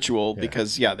for the ritual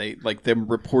because they like them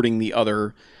reporting the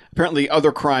other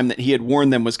crime that he had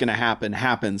warned them was going to happen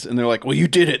happens, and they're like, "Well, you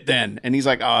did it then," and he's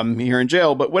like, "I'm here in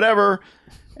jail, but whatever."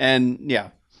 And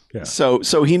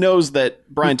so he knows that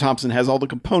Brian Thompson has all the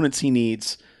components he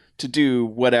needs to do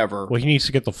whatever. Well, he needs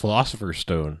to get the Philosopher's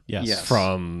Stone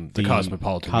from the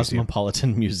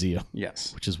Cosmopolitan Museum.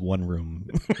 Yes. Which is one room.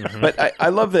 But I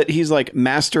love that he's like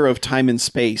master of time and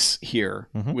space here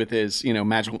with his,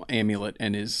 magical amulet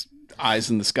and his eyes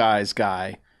in the skies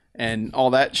guy and all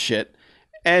that shit.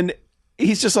 And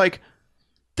he's just like,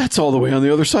 that's all the way on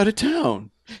the other side of town.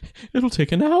 It'll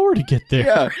take an hour to get there.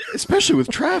 Yeah, especially with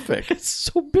traffic. It's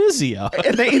so busy out.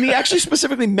 And he actually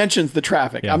specifically mentions the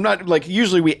traffic. Yeah. I'm not like,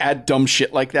 usually we add dumb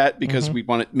shit like that because we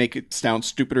want to make it sound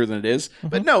stupider than it is.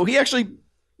 But no, he actually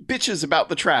bitches about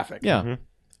the traffic. Yeah.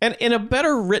 And in a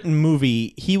better written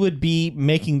movie, he would be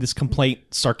making this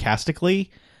complaint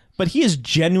sarcastically, but he is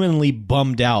genuinely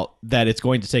bummed out that it's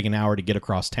going to take an hour to get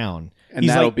across town. And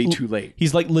that'll be too late.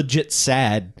 He's like legit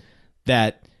sad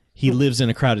that he lives in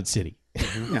a crowded city.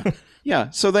 Yeah.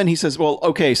 So then he says, well,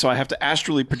 okay, so I have to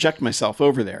astrally project myself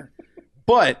over there.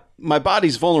 But my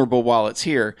body's vulnerable while it's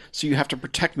here, so you have to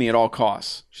protect me at all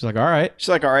costs. She's like, all right.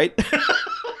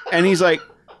 And he's like,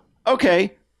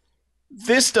 okay,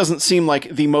 this doesn't seem like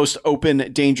the most open,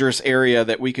 dangerous area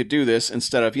that we could do this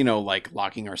instead of, like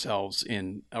locking ourselves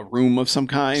in a room of some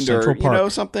kind Central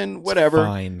Park. Something, whatever.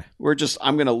 Fine.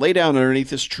 I'm going to lay down underneath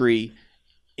this tree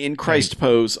in Christ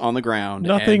pose on the ground.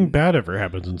 Nothing bad ever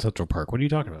happens in Central Park. What are you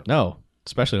talking about? No,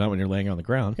 especially not when you're laying on the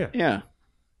ground. Yeah.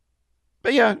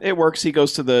 But yeah, it works. He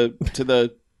goes to the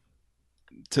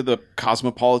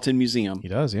Cosmopolitan Museum. He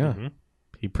does, yeah.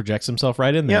 He projects himself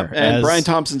right in there. Yep. And Brian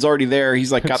Thompson's already there.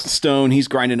 He's like got the stone. He's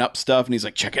grinding up stuff, and he's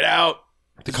like, check it out.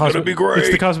 It's going to be great. It's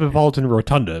the Cosmopolitan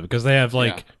Rotunda because they have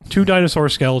like 2 dinosaur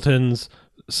skeletons,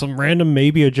 some random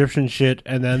maybe Egyptian shit,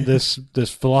 and then this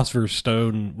Philosopher's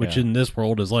Stone, which in this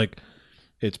world is like,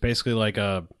 it's basically like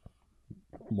a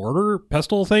mortar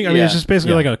pestle thing. I mean, it's just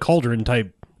basically like a cauldron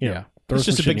type. It's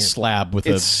just a big slab with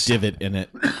a divot in it.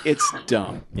 It's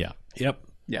dumb. Yeah. Yep.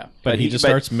 Yeah. But he just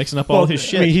starts mixing up all his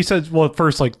shit. I mean, he says, well, at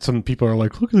first, like, some people are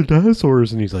like, look at the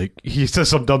dinosaurs. And he's like, he says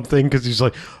some dumb thing because he's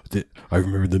like, I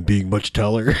remember them being much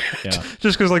taller. Yeah.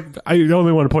 Just because, like, I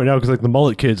only want to point out because, like, the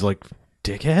mullet kid's like,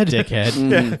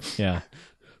 dickhead. Yeah.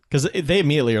 Because they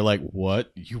immediately are like,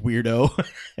 what, you weirdo?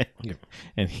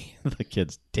 And the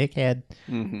kid's dickhead.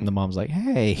 And the mom's like,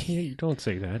 hey. Yeah, you don't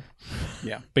say that.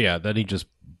 Yeah. But yeah, then he just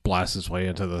blasts his way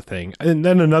into the thing. And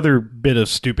then another bit of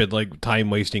stupid, like,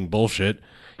 time-wasting bullshit.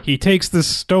 He takes this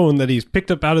stone that he's picked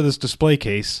up out of this display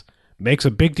case, makes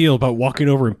a big deal about walking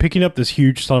over and picking up this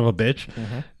huge son of a bitch,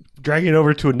 dragging it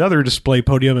over to another display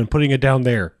podium and putting it down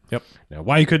there. Yep. Now,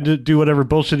 why he couldn't do whatever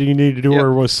bullshit he needed to do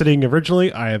or was sitting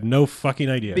originally, I have no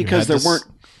fucking idea. Because there weren't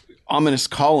ominous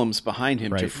columns behind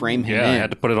him to frame him in. I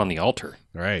had to put it on the altar.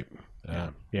 Right.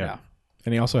 Yeah.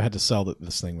 And he also had to sell that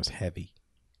this thing was heavy.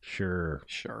 Sure.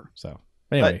 So,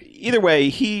 anyway. But either way,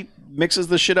 he mixes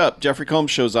the shit up. Jeffrey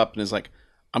Combs shows up and is like,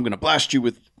 I'm going to blast you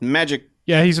with magic.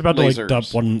 Yeah, he's about lasers. to like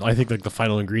dump one, I think like the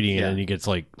final ingredient, and he gets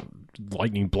like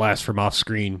lightning blast from off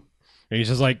screen. And he's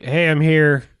just like, hey, I'm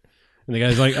here. And the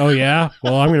guy's like, oh yeah?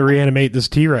 Well, I'm going to reanimate this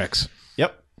T-Rex.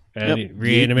 Yep. And he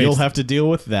reanimates. You'll have to deal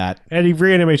with that. And he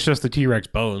reanimates just the T-Rex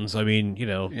bones. I mean,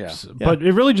 but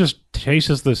it really just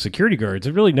chases the security guards.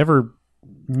 It really never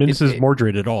minces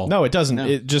Mordred at all. No, it doesn't. No.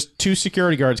 It just 2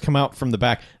 security guards come out from the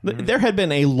back. There had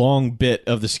been a long bit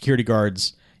of the security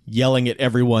guards yelling at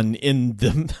everyone in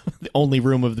the only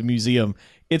room of the museum.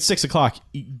 It's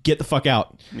 6:00. Get the fuck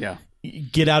out. Yeah.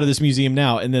 Get out of this museum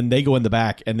now. And then they go in the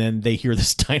back, and then they hear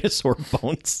this dinosaur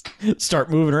bones start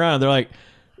moving around. They're like,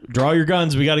 draw your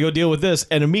guns. We got to go deal with this.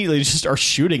 And immediately just start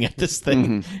shooting at this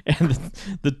thing. And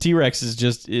the T-Rex is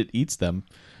just, it eats them.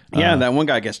 Yeah, that one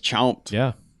guy gets chomped.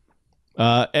 Yeah.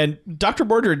 And Dr.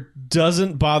 Mordred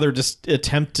doesn't bother to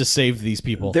attempt to save these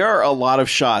people. There are a lot of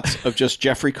shots of just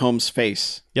Jeffrey Combs'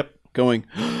 face. Yep. Going.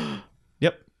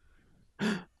 Yep.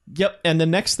 Yep. And the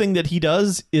next thing that he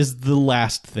does is the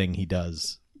last thing he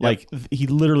does. Yep. Like, he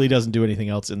literally doesn't do anything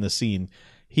else in this scene.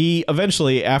 He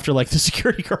eventually, after like the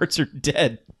security guards are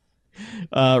dead,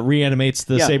 reanimates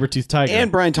the saber-toothed tiger. And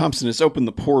Brian Thompson has opened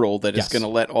the portal that is Yes. going to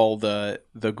let all the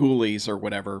ghoulies or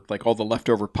whatever, like all the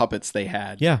leftover puppets they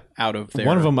had, out of there.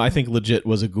 One of them, I think, legit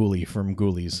was a ghoulie from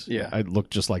Ghoulies. Yeah. I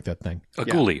looked just like that thing. A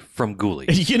ghoulie from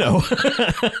Ghoulie. You know.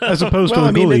 As opposed to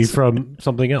a ghoulie from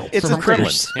something else. It's From a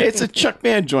Gremlins. It's a Chuck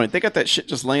Man joint. They got that shit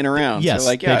just laying around. Yes, So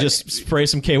like, they just spray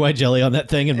some KY jelly on that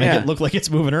thing and make it look like it's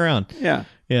moving around. Yeah.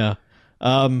 Yeah.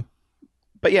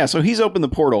 But yeah, so he's opened the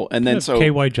portal, and then so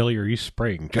KY jelly are you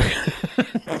spraying? Come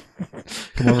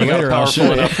over You got later, a I'll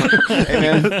show powerful you. enough. Hey,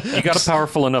 man, You got a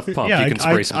powerful enough pump. Yeah, You can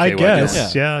spray some I KY guess.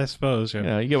 jelly. Yeah, I suppose. Yeah.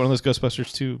 Yeah, you get one of those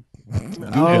Ghostbusters 2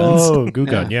 Oh, goo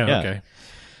gun. Yeah. Yeah. Okay.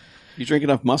 you drink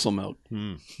enough muscle milk.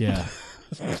 Yeah.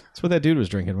 That's what that dude was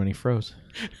drinking when he froze.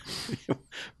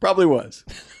 Probably was.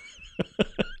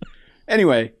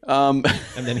 Anyway, And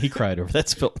then he cried over that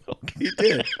spilled milk. he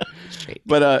did.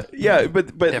 But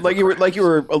like you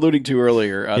were alluding to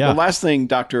earlier, the last thing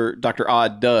Dr.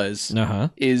 Odd does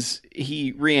is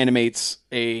he reanimates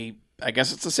I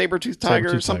guess it's a saber-toothed tiger,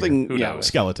 Saber-toothed something. Who knows?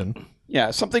 Skeleton.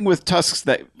 Yeah, something with tusks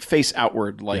that face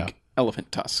outward like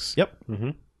elephant tusks. Yep.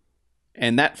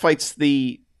 And that fights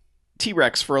the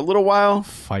T-Rex for a little while.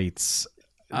 Fights.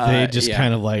 They just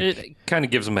kind of like, It kind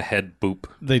of gives him a head boop.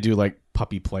 they do like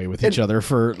puppy play with each other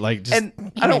for like just.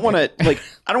 And I don't want to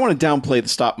downplay the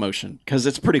stop motion because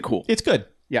it's pretty cool. It's good.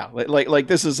 Yeah, like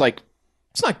this is like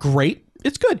It's not great.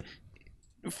 It's good.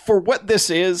 for what this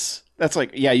is. That's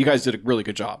like, yeah, you guys did a really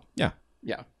good job. Yeah.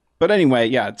 Yeah. But anyway,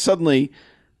 yeah, suddenly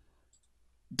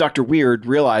Dr. Weird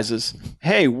realizes,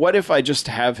 hey, what if I just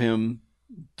have him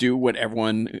do what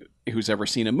everyone who's ever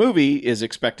seen a movie is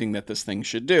expecting that this thing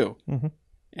should do?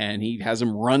 And he has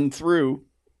him run through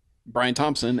Brian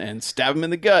Thompson and stab him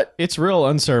in the gut. It's real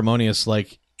unceremonious.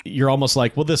 Like, you're almost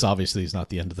like, well, this obviously is not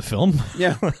the end of the film.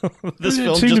 Yeah. This It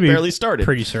film seemed just to be barely started.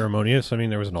 Pretty ceremonious. I mean,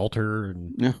 there was an altar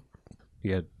and Yeah. he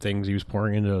had things he was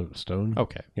pouring into stone.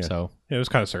 Okay. Yeah. So, Yeah, it was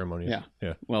kind of ceremonious. Yeah.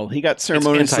 Yeah. Well, he got It's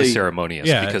ceremoniously anti-ceremonious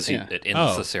Yeah, because yeah. it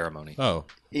ends the ceremony. Oh.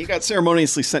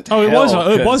 sent to Oh, hell.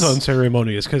 it was 'cause-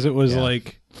 unceremonious because it was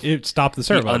like it stopped the He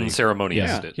ceremony.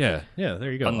 unceremonioused it. Yeah.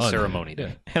 There you go. Unceremonied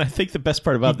it. and I think the best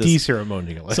part about this,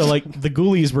 De-ceremonial. so like the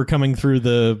ghoulies were coming through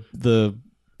the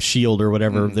shield or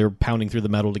whatever, they're pounding through the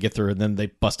metal to get through, and then they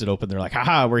bust it open. They're like,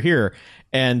 haha, we're here.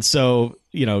 And so,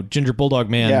 Ginger Bulldog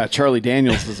Man Yeah, Charlie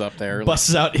Daniels is up there.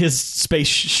 busts out his space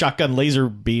shotgun laser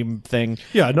beam thing.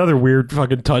 Yeah, another weird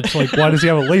fucking touch. Like, why does he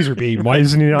have a laser beam? Why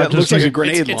isn't he not that just looks like a using...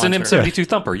 grenade It's an launcher. M72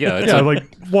 thumper. Yeah. It's Yeah, like,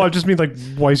 well, I just mean, like,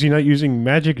 why is he not using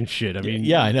magic and shit? I mean,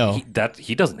 Yeah, I know.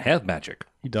 he doesn't have magic.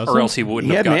 he doesn't. Or else he wouldn't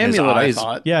He have had an gotten his amulet, I eyes.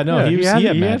 thought. Yeah, no, he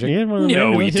had magic. He had one of the No,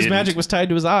 amulets. he His didn't. magic was tied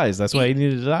to his eyes. That's why he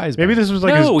needed his eyes. Maybe back. this was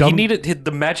like No, his dumb... he needed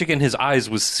the magic in his eyes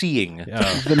was seeing.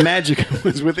 The magic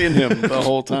was within him the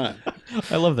whole time.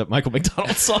 I love that Michael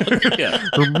McDonald song. Yeah.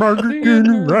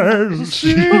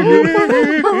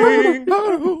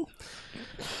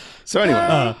 So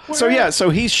anyway, so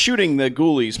he's shooting the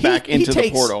ghoulies back He into the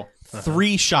takes portal.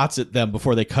 3 shots at them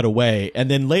before they cut away,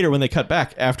 and then later when they cut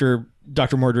back after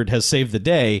Dr. Mordred has saved the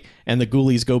day and the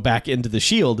ghoulies go back into the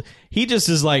shield, he just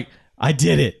is like, I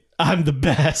did it. I'm the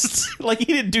best. Like, he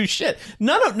didn't do shit.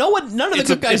 None of the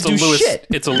good guys do shit.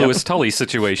 It's a Lewis Tully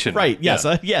situation. Right. Yes.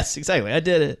 Yeah. Yes. Exactly. I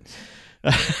did it.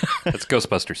 It's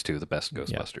Ghostbusters 2, the best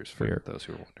Ghostbusters for we're those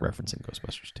who are wondering. Referencing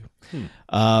Ghostbusters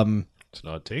too. It's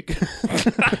not a take.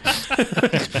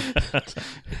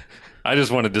 I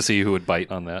just wanted to see who would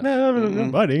bite on that.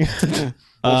 Buddy. Little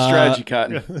strategy,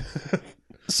 Cotton.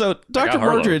 So Dr.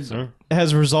 Harlow, Mordred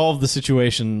has resolved the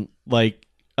situation. Like,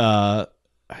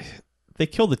 they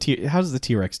kill the T. How does the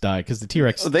T-Rex die? Because the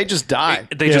T-Rex. They just die.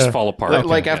 They just fall apart.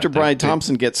 Like after Yeah, Brian they-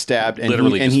 Thompson gets stabbed and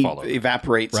literally he just fall over.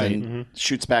 evaporates Right. and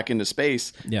shoots back into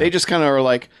space, Yeah. they just kind of are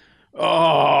like,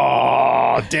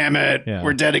 "Oh, damn it, Yeah.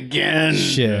 we're dead again!"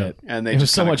 Shit. And they It was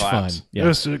just so kinda much collapse. fun. Yeah.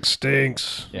 This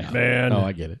stinks, Yeah. man. Oh,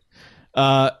 I get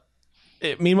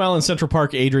it. Meanwhile, in Central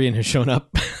Park, Adrian has shown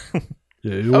up.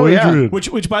 Oh, yeah. Adrian.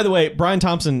 Which, by the way, Brian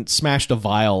Thompson smashed a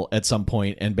vial at some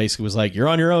point and basically was like, "You're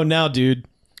on your own now, dude."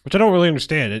 Which I don't really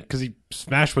understand it because he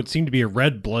smashed what seemed to be a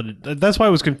red blood. That's why I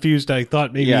was confused. I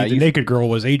thought maybe Yeah, the naked girl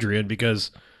was Adrian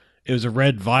because it was a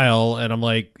red vial, and I'm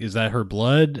like, is that her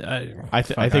blood? I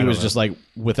think it was just like,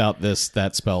 without this,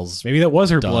 that spells. maybe that was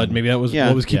her Done. blood. Maybe that was Yeah.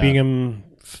 what was keeping Yeah. him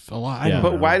alive. I Yeah. don't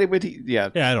But know. why would he? Yeah,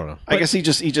 Yeah, I don't know. I guess he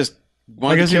just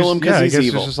wanted to kill him because he's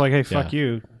evil. It's just like, hey, fuck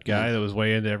you, guy that was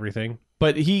way into everything.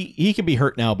 But he can be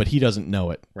hurt now, but he doesn't know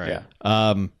it. Right.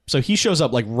 Yeah. So he shows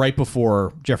up like right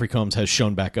before Jeffrey Combs has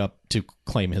shown back up to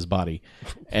claim his body,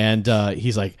 and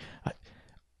he's like,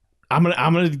 "I'm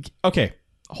gonna." Okay,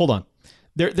 hold on.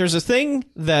 There's a thing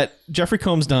that Jeffrey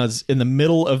Combs does in the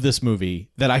middle of this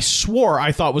movie that I swore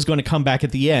I thought was going to come back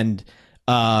at the end.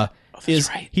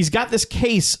 He's got this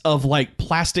case of like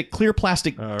clear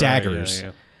plastic daggers,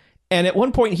 and at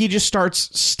one point he just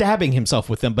starts stabbing himself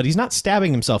with them, but he's not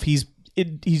stabbing himself. He's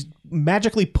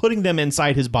magically putting them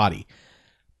inside his body.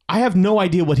 I have no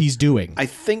idea what he's doing. I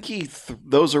think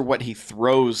those are what he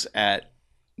throws at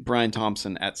Brian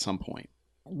Thompson at some point.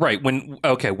 Right. When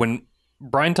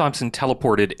Brian Thompson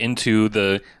teleported into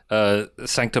the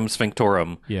Sanctum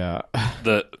Sphinctorum,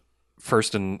 the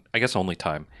first and I guess only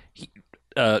time,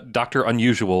 Dr.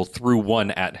 Unusual threw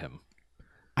one at him.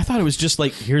 I thought it was just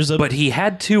like, but he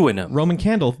had two in him. Roman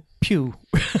candle. Pew.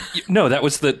 No, that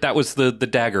was the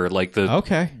dagger,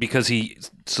 because he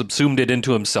subsumed it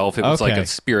into himself. It was like a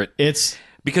spirit. It's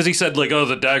because he said like, "Oh,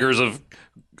 the daggers of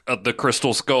the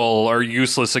crystal skull are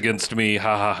useless against me."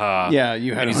 Ha ha ha. Yeah,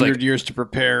 you had 100 years to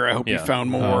prepare. I hope you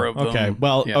found more of them. Okay,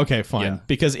 well, okay, fine. Yeah.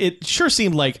 Because it sure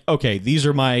seemed like these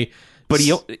are my. But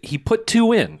he put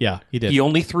two in. Yeah, he did. He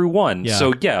only threw one. Yeah.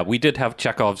 So we did have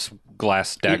Chekhov's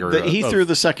glass dagger. He threw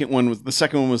the second one. The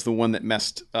second one was the one that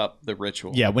messed up the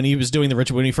ritual. Yeah, when he was doing the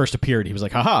ritual, when he first appeared, he was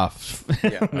like, haha,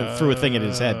 threw a thing in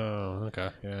his head. Oh, okay.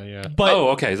 Yeah.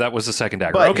 But, that was the second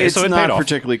dagger. But okay, it's so it not paid off.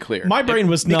 particularly clear. My brain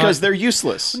was not... Because they're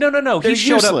useless. No. He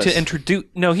showed up to introduce...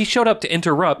 No, he showed up to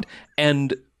interrupt,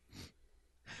 and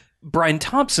Brian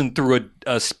Thompson threw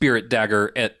a spirit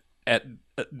dagger at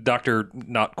Dr.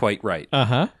 Not Quite Right.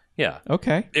 Uh-huh. Yeah.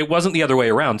 Okay. It wasn't the other way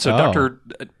around. So Dr.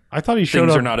 I thought he showed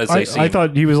things up. Are not as they seem. I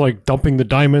thought he was like dumping the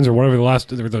diamonds or whatever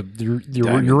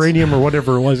the uranium or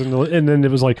whatever it was, and then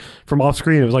it was like from off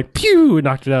screen. It was like pew, it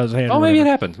knocked it out of his hand. Oh, maybe it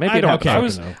happened. Maybe it happened.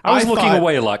 Okay. I was looking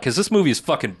away a lot because this movie is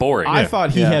fucking boring. I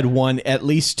thought he had at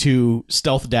least two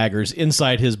stealth daggers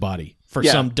inside his body for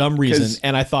some dumb reason,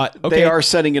 and I thought, okay, they are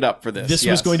setting it up for this. This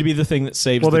was going to be the thing that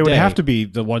saves. Well, they would have to be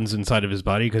the ones inside of his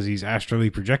body because he's astrally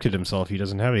projected himself. He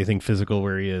doesn't have anything physical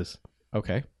where he is.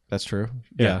 Okay, that's true.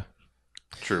 Yeah.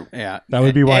 True. Yeah. That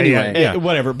would be why. Anyway,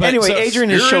 whatever. But anyway, Adrian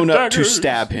has shown up to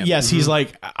stab him. Yes, he's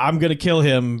like, I'm going to kill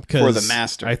him because for the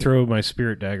master. I throw my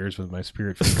spirit daggers with my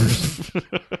spirit fingers.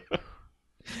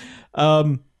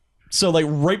 So like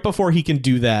right before he can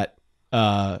do that,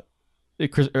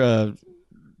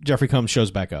 Jeffrey Combs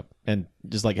shows back up and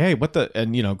just like, hey, what the,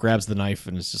 and grabs the knife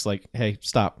and it's just like, hey,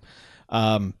 stop.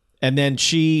 And then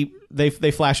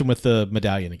they flash him with the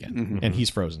medallion again, and he's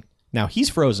frozen. Now he's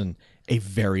frozen a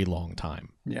very long time.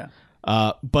 Yeah.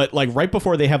 But like right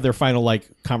before they have their final like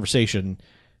conversation,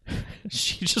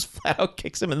 she just flat out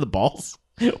kicks him in the balls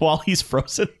while he's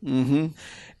frozen. Mm-hmm.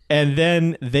 And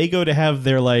then they go to have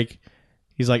their like,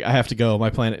 he's like, I have to go.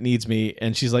 My planet needs me.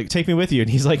 And she's like, take me with you. And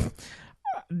he's like,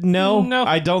 no,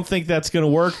 I don't think that's going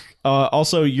to work.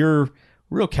 Also, you're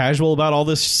real casual about all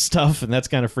this stuff, and that's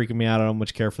kind of freaking me out. I don't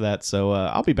much care for that. So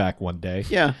I'll be back one day.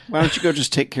 Yeah. Why don't you go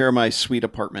just take care of my sweet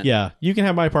apartment? Yeah. You can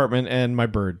have my apartment and my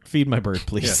bird. Feed my bird,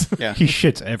 please. Yeah. He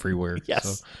shits everywhere.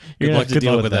 Yes. So Good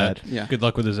luck with that. Yeah. Good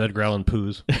luck with his Edgar Allan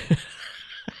Poos.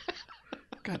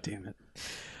 God damn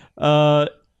it.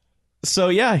 So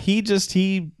yeah,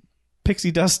 he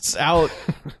pixie dusts out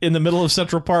in the middle of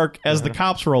Central Park as the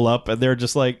cops roll up, and they're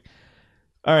just like,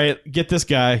 all right, get this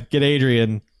guy, get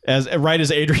Adrian. As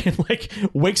Adrian like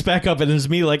wakes back up and it's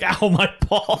me like, ow, my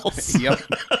balls. Yep.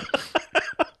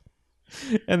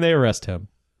 And they arrest him.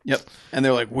 Yep. And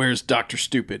they're like, where's Dr.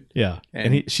 Stupid? Yeah.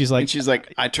 And she's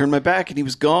like, I turned my back and he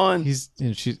was gone.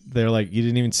 They're like, you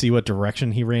didn't even see what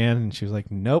direction he ran. And she was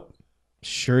like, nope,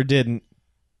 sure didn't.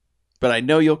 But I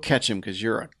know you'll catch him because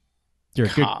you're a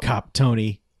good cop,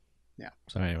 Tony. Yeah.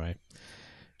 So anyway,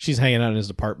 she's hanging out in his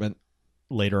apartment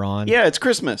later on. Yeah, it's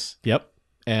Christmas. Yep.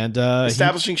 And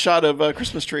establishing shot of a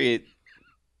Christmas tree.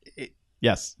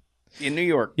 Yes. In New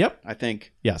York. Yep. I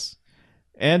think. Yes.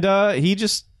 And he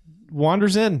just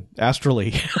wanders in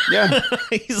astrally. Yeah.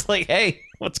 He's like, hey,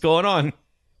 what's going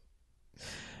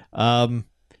on?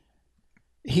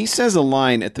 He says a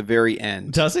line at the very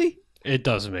end. Does he? It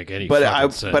doesn't make any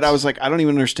sense. But I was like, I don't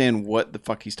even understand what the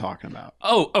fuck he's talking about.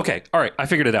 Oh, okay. All right. I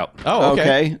figured it out. Oh,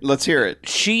 okay. Let's hear it.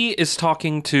 She is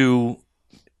talking to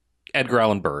Edgar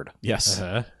Allan Bird. Yes.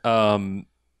 And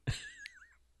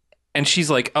she's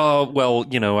like, oh, well,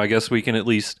 I guess we can at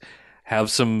least have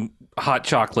some hot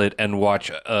chocolate and watch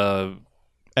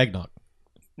eggnog.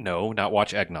 No, not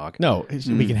watch eggnog. No,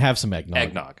 we can have some eggnog.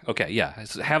 Eggnog. Okay, yeah.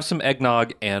 Have some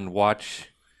eggnog and watch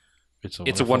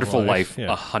It's a Wonderful Life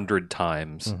 100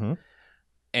 times. Mm-hmm.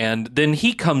 And then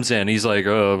he comes in. He's like,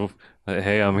 "Oh,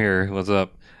 hey, I'm here. What's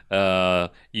up?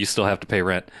 You still have to pay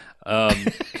rent."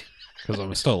 Because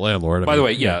I'm still a landlord. By the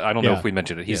way, I don't know if we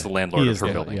mentioned it. He's the landlord of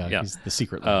her building. Yeah, he's the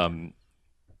secret landlord.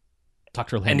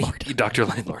 Dr. Landlord. Dr.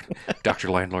 Landlord.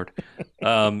 Dr. Landlord.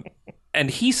 And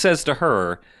he says to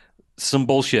her some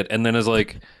bullshit and then is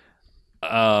like,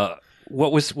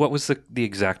 what was the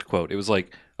exact quote? It was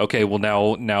like, okay, well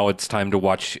now it's time to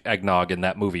watch Eggnog in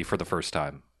that movie for the first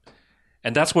time.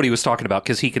 And that's what he was talking about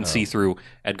because he can see through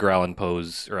Edgar Allan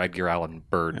Bird's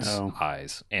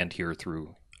eyes and hear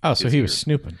through. Oh, so he was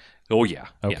snooping. Oh yeah.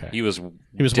 Okay. Yeah. He was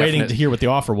waiting to hear what the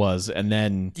offer was, and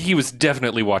then he was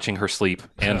definitely watching her sleep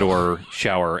and or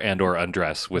shower and or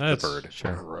undress with the bird.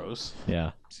 Sure. Gross.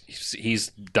 Yeah.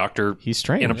 He's Dr. He's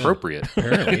strange. Inappropriate.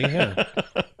 Apparently, yeah.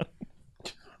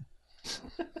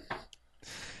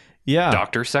 Yeah.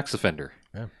 Dr. Sex Offender.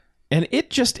 Yeah. And it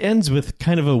just ends with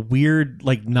kind of a weird,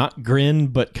 like, not grin,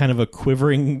 but kind of a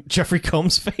quivering Jeffrey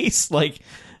Combs face. Like,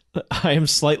 I am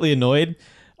slightly annoyed.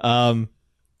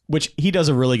 Which he does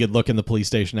a really good look in the police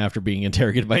station after being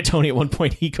interrogated by Tony. At one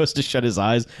point, he goes to shut his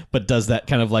eyes, but does that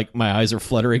kind of like, my eyes are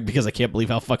fluttering because I can't believe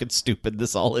how fucking stupid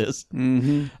this all is.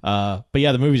 Mm-hmm. But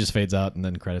yeah, the movie just fades out and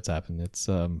then credits happen. It's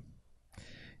a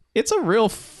real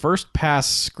first pass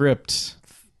script.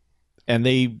 And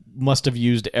they must have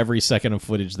used every second of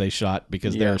footage they shot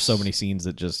because there are so many scenes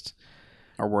that just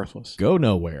are worthless. Go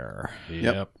nowhere.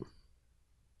 Yep.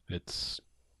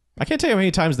 I can't tell you how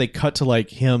many times they cut to like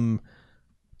him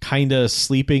kind of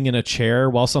sleeping in a chair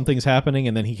while something's happening,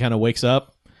 and then he kind of wakes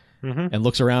up and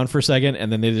looks around for a second,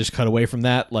 and then they just cut away from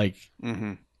that. Like,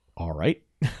 all right.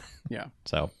 Yeah.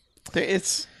 So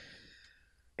it's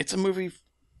a movie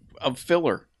of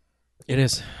filler. It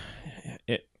is.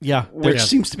 Which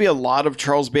seems to be a lot of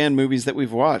Charles Band movies that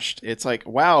we've watched. It's like,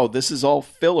 wow, this is all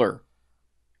filler.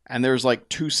 And there's like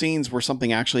 2 scenes where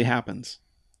something actually happens.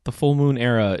 The Full Moon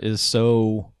era is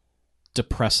so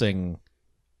depressing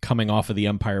coming off of the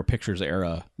Empire Pictures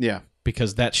era. Yeah.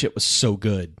 Because that shit was so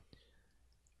good.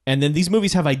 And then these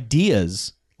movies have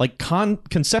ideas. Like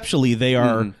conceptually, they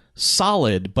are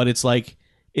solid, but it's like,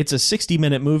 it's a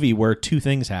 60-minute movie where 2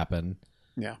 things happen.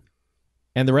 Yeah.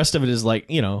 And the rest of it is like,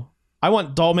 I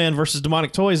want Dollman versus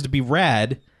Demonic Toys to be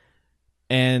rad,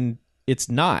 and it's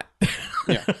not.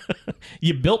 Yeah.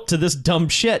 You built to this dumb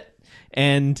shit,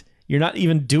 and you're not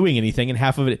even doing anything, and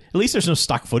half of it... At least there's no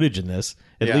stock footage in this.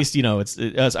 At least,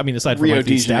 it's... I mean, aside from Rio like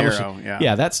the de Janeiro,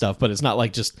 yeah, that stuff, but it's not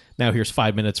like just, now here's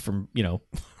 5 minutes from,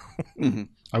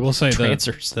 I will say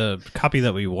the copy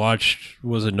that we watched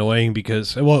was annoying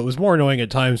because... Well, it was more annoying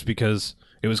at times because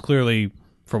it was clearly...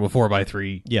 from a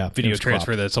 4:3 video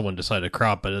transfer that someone decided to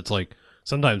crop, but it's like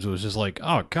sometimes it was just like,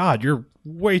 oh god, you're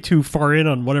way too far in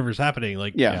on whatever's happening.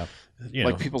 Like,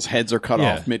 like people's heads are cut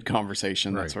off mid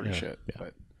conversation, that sort of shit.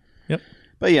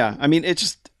 But yeah, I mean,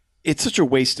 it's such a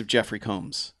waste of Jeffrey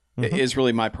Combs. Is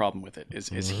really my problem with it.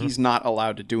 Is he's not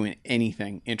allowed to do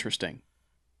anything interesting,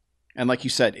 and like you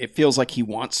said, it feels like he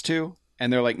wants to,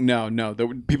 and they're like, no,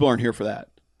 people aren't here for that.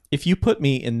 If you put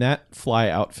me in that Fly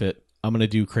outfit, I'm gonna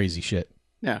do crazy shit.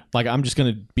 Yeah. Like, I'm just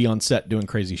going to be on set doing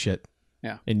crazy shit.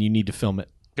 Yeah. And you need to film it.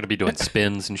 Going to be doing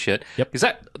spins and shit. Yep. Is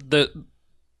that the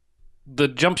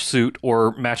jumpsuit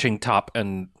or matching top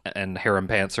and harem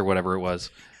pants or whatever it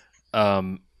was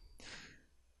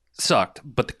sucked,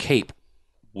 but the cape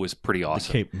was pretty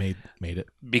awesome. The cape made it.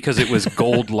 Because it was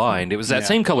gold lined. It was that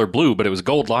same color blue, but it was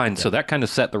gold lined, so that kind of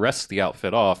set the rest of the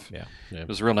outfit off. Yeah. It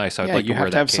was real nice. I'd like you to wear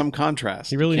have that have cape. some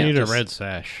contrast. You really need a red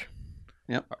sash.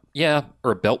 Yep. Yeah,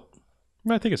 or a belt.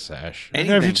 I think a sash.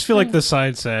 Anything. I just feel like the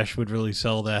side sash would really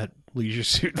sell that leisure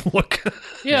suit look.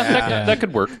 That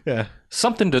could work. Yeah.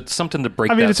 Something to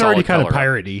break. I mean, that it's already kind of color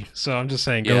up. piratey, so I'm just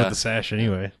saying go with the sash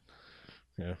anyway.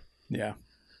 Yeah. Yeah.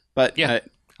 But yeah,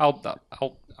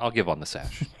 I'll give on the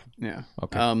sash. Yeah.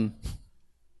 Okay.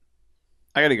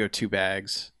 I got to go 2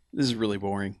 bags. This is really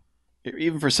boring.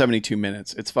 Even for 72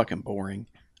 minutes, it's fucking boring.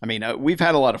 I mean, we've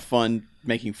had a lot of fun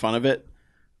making fun of it,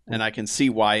 and I can see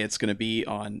why it's going to be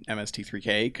on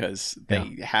MST3K because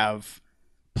they have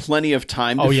plenty of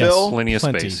time to fill. Plenty of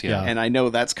space, yeah. And I know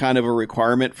that's kind of a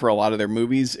requirement for a lot of their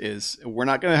movies is we're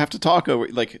not going to have to talk over,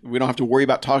 like, we don't have to worry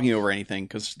about talking over anything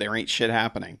because there ain't shit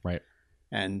happening. Right.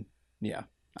 And yeah.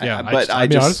 Yeah, I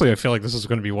mean, honestly, I feel like this is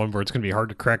going to be one where it's going to be hard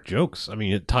to crack jokes. I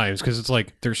mean, at times, because it's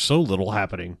like there's so little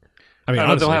happening. I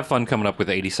mean, they'll have fun coming up with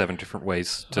 87 different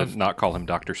ways to not call him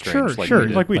Doctor Strange.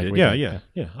 Like we did. Yeah.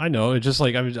 I know. It's just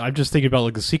like I'm just thinking about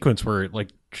like the sequence where like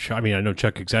I mean, I know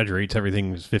Chuck exaggerates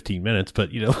everything is 15 minutes,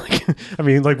 but like, I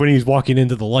mean, like when he's walking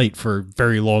into the light for a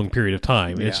very long period of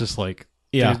time, it's just like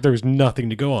Yeah, there's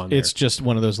nothing to go on. It's just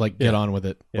one of those like get on with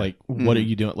it. Yeah. Like what are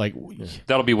you doing? Like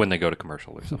that'll be when they go to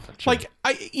commercial or something. Like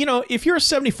if you're a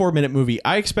 74-minute movie,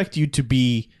 I expect you to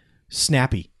be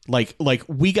snappy. Like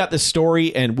we got this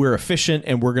story and we're efficient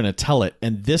and we're going to tell it.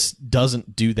 And this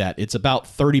doesn't do that. It's about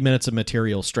 30 minutes of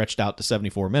material stretched out to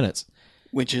 74 minutes,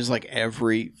 which is like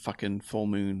every fucking Full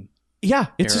Moon. Yeah,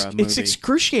 it's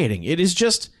excruciating. It is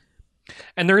just,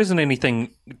 and there isn't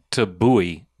anything to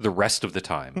buoy the rest of the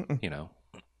time. You know.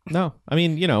 No, I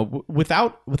mean,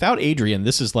 without Adrian,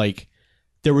 this is like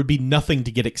there would be nothing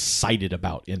to get excited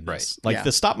about in this. Right. Like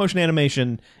the stop motion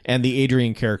animation and the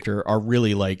Adrian character are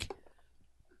really like,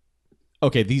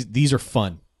 okay, these are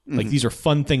fun. Like these are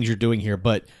fun things you're doing here,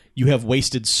 but you have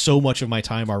wasted so much of my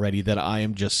time already that I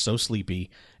am just so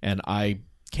sleepy and I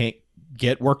can't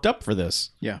get worked up for this.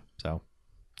 Yeah. So,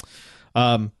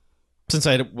 since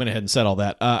I went ahead and said all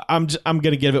that, I'm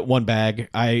going to give it one bag.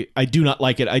 I do not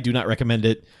like it. I do not recommend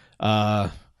it.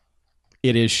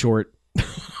 It is short.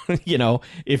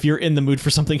 If you're in the mood for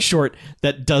something short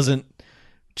that doesn't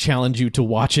challenge you to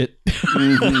watch it.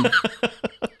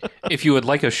 If you would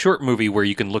like a short movie where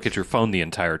you can look at your phone the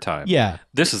entire time,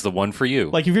 this is the one for you.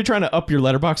 Like if you're trying to up your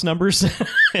Letterboxd numbers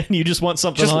and you just want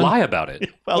something just lie about it.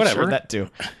 Well, whatever. Sure, that too.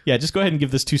 Yeah, just go ahead and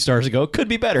give this 2 stars a go. It could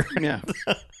be better. Yeah.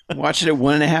 Watch it at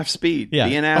 1.5 speed. Yeah.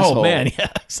 Be an asshole. Oh man,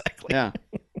 yeah, exactly. Yeah.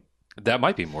 That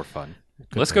might be more fun.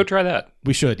 Let's go try that.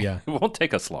 We should, yeah. It won't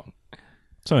take us long.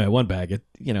 So anyway, one bag.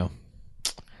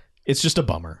 It's just a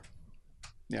bummer.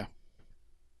 Yeah.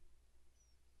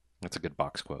 That's a good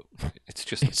box quote. It's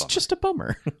just a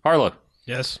bummer. Harlow.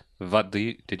 Yes.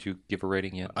 Did you give a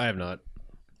rating yet? I have not.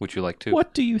 Would you like to?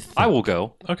 What do you think? I will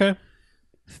go. Okay.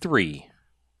 3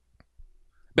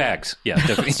 bags. Yeah,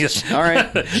 definitely. Yes. All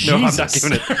right. No, I'm not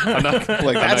giving it. I'm not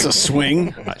like that's a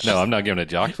swing. No, I'm not giving it a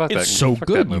jock. Fuck it's that. So fuck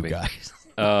good, that movie. You guys.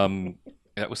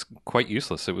 That was quite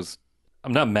useless. It was.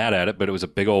 I'm not mad at it, but it was a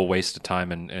big old waste of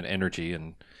time and energy.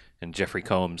 And Jeffrey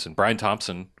Combs and Brian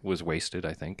Thompson was wasted.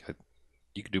 I think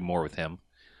you could do more with him.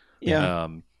 Yeah.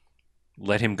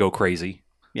 Let him go crazy.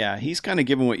 Yeah, he's kind of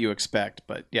given what you expect,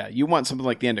 but yeah, you want something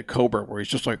like the end of Cobra where he's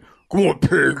just like, "Come on,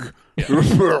 pig," just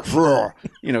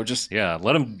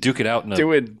let him duke it out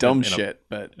doing dumb shit,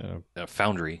 but a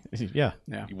foundry, yeah,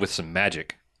 with some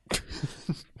magic.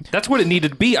 That's what it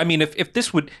needed to be. I mean, if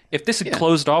this had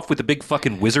closed off with a big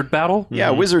fucking wizard battle,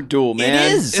 wizard duel,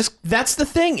 man. It is. That's the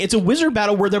thing. It's a wizard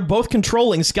battle where they're both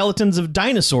controlling skeletons of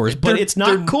dinosaurs, but it's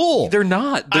not cool. They're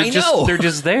not. I know. They're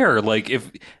just there. Like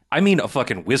a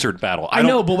fucking wizard battle. I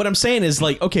know, but what I'm saying is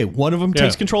like, okay, one of them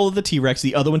takes control of the T-Rex,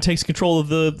 the other one takes control of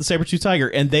the saber-tooth tiger,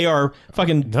 and they are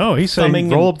fucking he's saying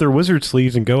roll up their wizard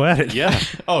sleeves and go at it. Yeah.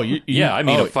 I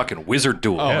mean a fucking wizard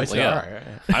duel. Oh, yeah.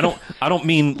 Right. I don't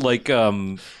mean like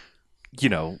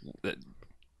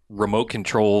remote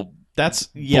control. That's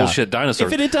bullshit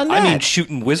dinosaurs. If it had done that, I mean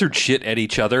shooting wizard shit at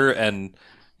each other, and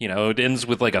it ends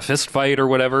with like a fist fight or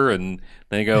whatever, and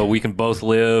they go, "We can both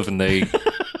live," and they.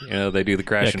 They do the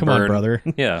crash and come burn. On, brother.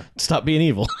 Yeah. Stop being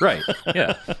evil. Right.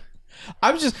 Yeah.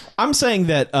 I'm saying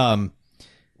that,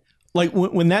 like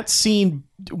when that scene,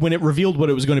 when it revealed what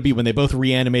it was going to be, when they both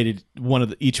reanimated one of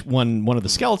the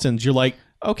skeletons, you're like,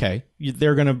 okay,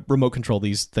 they're going to remote control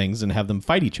these things and have them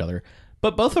fight each other.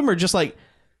 But both of them are just like,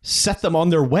 set them on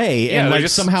their way. And like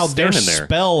somehow their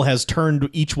spell has turned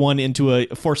each one into a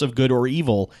force of good or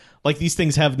evil. Like these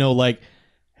things have no like,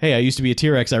 hey, I used to be a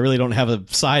T-Rex. I really don't have a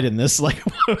side in this. Like,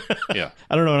 yeah,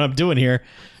 I don't know what I'm doing here.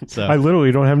 So I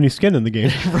literally don't have any skin in the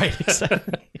game. Right,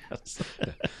 exactly. Yes.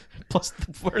 Plus,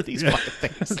 what are these fucking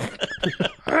things?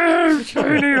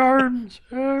 Tiny arms.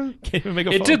 Can't even make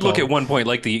a It did look at one point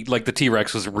like the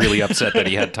T-Rex was really upset that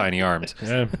he had tiny arms.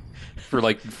 Yeah. For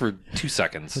 2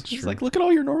 seconds. It's like, look at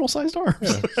all your normal sized arms.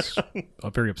 Yeah, it's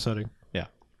very upsetting. Yeah.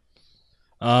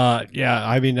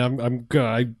 I mean, I'm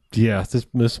good.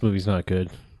 This movie's not good.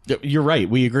 You're right.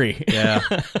 We agree. Yeah.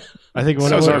 I think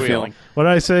when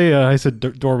I say I said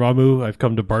Dormammu, I've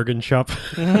come to bargain shop.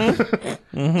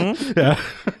 Mm-hmm.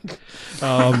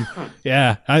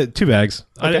 Yeah. 2 bags.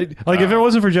 Okay. If it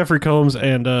wasn't for Jeffrey Combs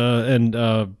and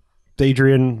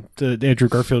Adrian, the Andrew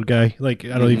Garfield guy, like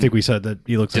I don't even think we said that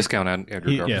he looks discount on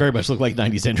Andrew Garfield. Very much looked like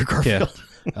 90s Andrew Garfield.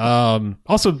 Yeah.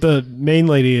 Also, the main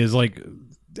lady is like.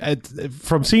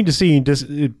 From scene to scene,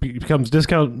 it becomes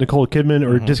discount Nicole Kidman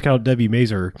or discount Debbie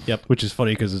Mazur. Yep, which is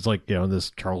funny because it's like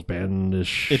this Charles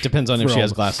Band-ish. It depends on if she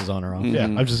has glasses on or off. Yeah,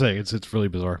 I'm just saying it's really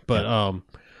bizarre, but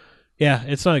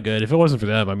it's not good. If it wasn't for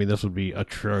them, I mean, this would be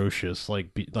atrocious,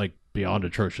 like beyond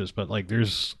atrocious. But like,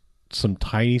 there's some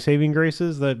tiny saving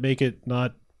graces that make it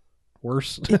not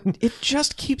worse. It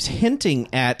just keeps hinting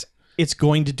at it's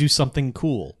going to do something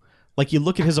cool. Like, you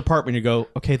look at his apartment, you go,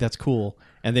 okay, that's cool.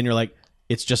 And then you're like,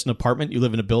 it's just an apartment. You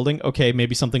live in a building. Okay,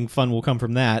 maybe something fun will come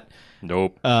from that.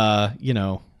 Nope. You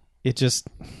know, it just,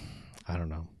 I don't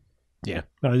know. Yeah.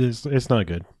 No, it's not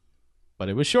good. But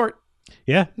it was short.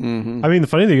 Yeah. Mm-hmm. I mean, the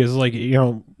funny thing is, like, you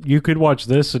know, you could watch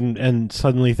this and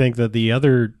suddenly think that the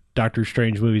other Doctor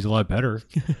Strange movie's a lot better.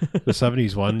 The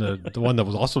 70s one, the one that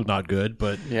was also not good,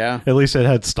 but at least it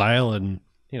had style and,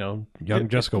 you know, young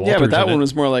Jessica Walters. Yeah, but that one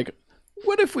was more like,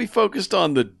 what if we focused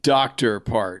on the doctor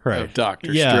part of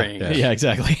Doctor Strange? Yeah,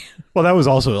 exactly. Well, that was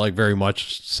also like very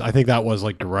much, I think that was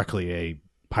like directly a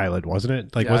pilot, wasn't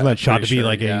it? Like, wasn't that shot to be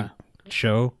like a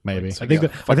show? Maybe. I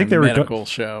think they were medical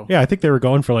show. Yeah, I think they were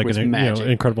going for like an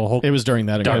Incredible Hulk. It was during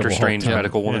that Doctor Strange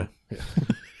medical woman. Yeah.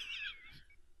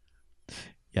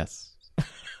 Yes.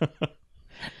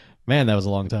 Man, that was a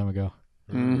long time ago.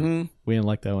 Mm-hmm. We didn't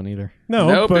like that one either.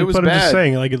 No, but I'm just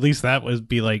saying, like, at least that would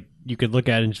be like, you could look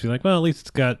at it and just be like, well, at least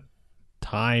it's got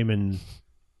time and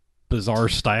bizarre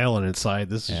style on its side.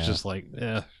 This is just like,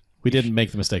 we didn't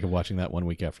make the mistake of watching that 1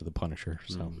 week after The Punisher,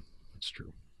 so it's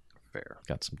true. Fair.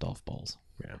 Got some Dolph balls.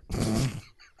 Yeah.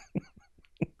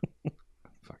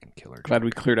 Fucking killer. Glad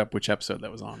we cleared up which episode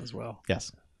that was on as well.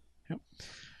 Yes. Yep.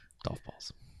 Dolph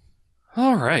balls.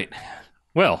 All right.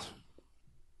 Well,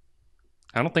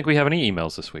 I don't think we have any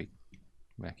emails this week.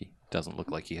 Mackie doesn't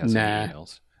look like he has any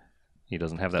emails. He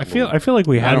doesn't have that. I feel like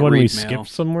we had one we skipped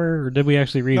somewhere, or did we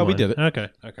actually read one? No, we did it. Okay.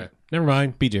 Never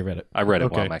mind. BJ read it. I read it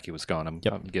while Mackie was gone. I'm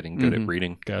getting good at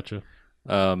reading. Gotcha.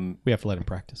 We have to let him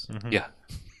practice. Mm-hmm. Yeah.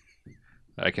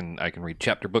 I can read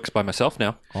chapter books by myself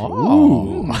now.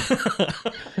 Oh.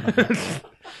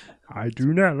 I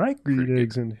do not like green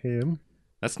eggs and ham.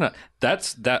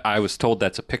 I was told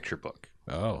that's a picture book.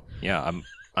 Oh. Yeah,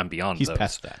 I'm beyond He's those.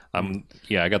 past that.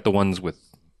 I got the ones with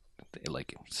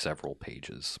like several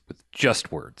pages with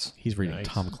just words. He's reading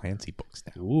Tom Clancy books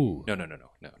now. Ooh. No.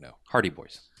 Hardy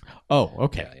Boys. Oh,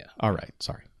 okay. Yeah. All right.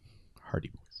 Sorry. Hardy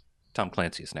Boys. Tom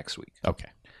Clancy is next week. Okay.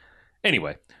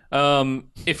 Anyway,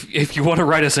 if you want to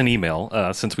write us an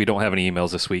email, since we don't have any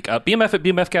emails this week,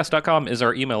 bmf@bmfcast.com is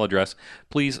our email address.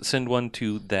 Please send one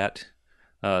to that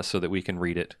so that we can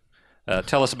read it.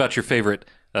 Tell us about your favorite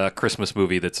Christmas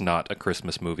movie that's not a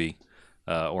Christmas movie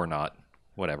or not.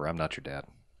 Whatever, I'm not your dad.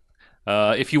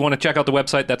 If you want to check out the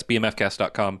website, that's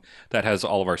bmfcast.com. That has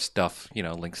all of our stuff,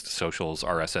 links to socials,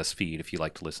 RSS feed if you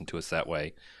like to listen to us that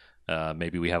way.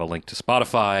 Maybe we have a link to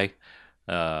Spotify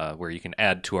where you can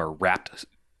add to our Wrapped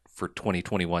for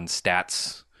 2021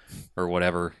 stats or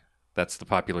whatever. That's the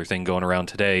popular thing going around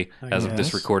today as of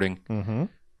this recording. Mm-hmm.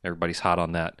 Everybody's hot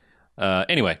on that.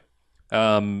 Anyway,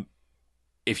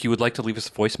 if you would like to leave us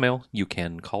a voicemail, you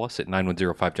can call us at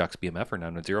 910-5JOCKS-BMF or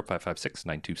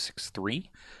 910-556-9263.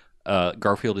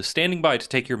 Garfield is standing by to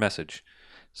take your message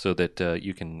so that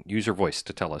you can use your voice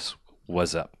to tell us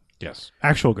what's up. Yes.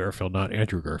 Actual Garfield, not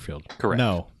Andrew Garfield. Correct.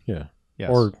 No. Yeah.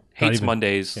 Yes. Or hates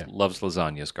Mondays, loves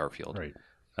lasagnas, Garfield. Right.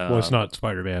 Well, it's not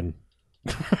Spider-Man.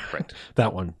 Right.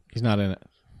 That one. He's not in it.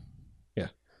 Yeah.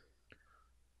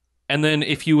 And then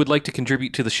if you would like to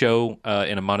contribute to the show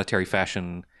in a monetary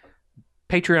fashion,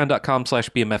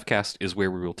 patreon.com/bmfcast is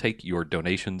where we will take your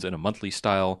donations in a monthly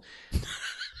style.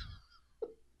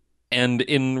 And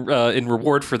in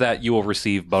reward for that, you will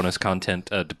receive bonus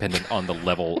content dependent on the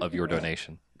level of your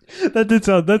donation.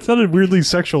 That sounded weirdly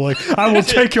sexual. Like, I will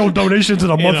take your donations in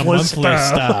a monthly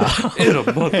style. In a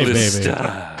monthly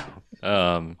style.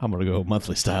 I'm gonna go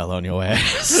monthly style on your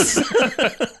ass.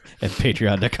 And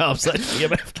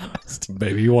patreon.com/bmfcast.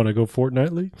 Baby, you want to go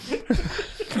fortnightly?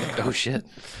 Oh shit.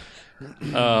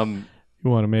 You want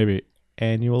to maybe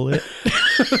annual it?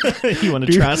 You want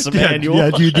to try some annual?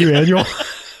 Yeah, do you do annual?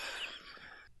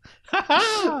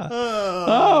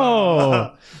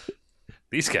 Oh.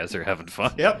 These guys are having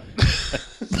fun. Yep.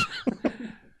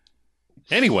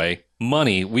 Anyway,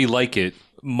 money, we like it.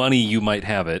 Money, you might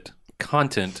have it.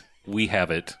 Content, we have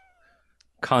it.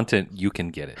 Content, you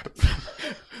can get it.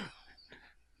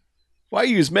 Why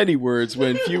use many words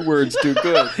when few words do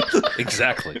good?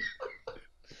 Exactly.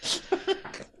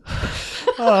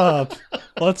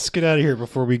 Let's get out of here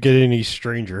before we get any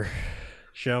stranger,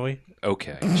 shall we?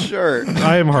 Okay. Sure.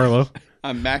 I am Harlow.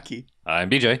 I'm Mackie. I'm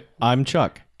BJ. I'm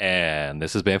Chuck. And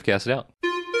this is BAMF Cast It Out.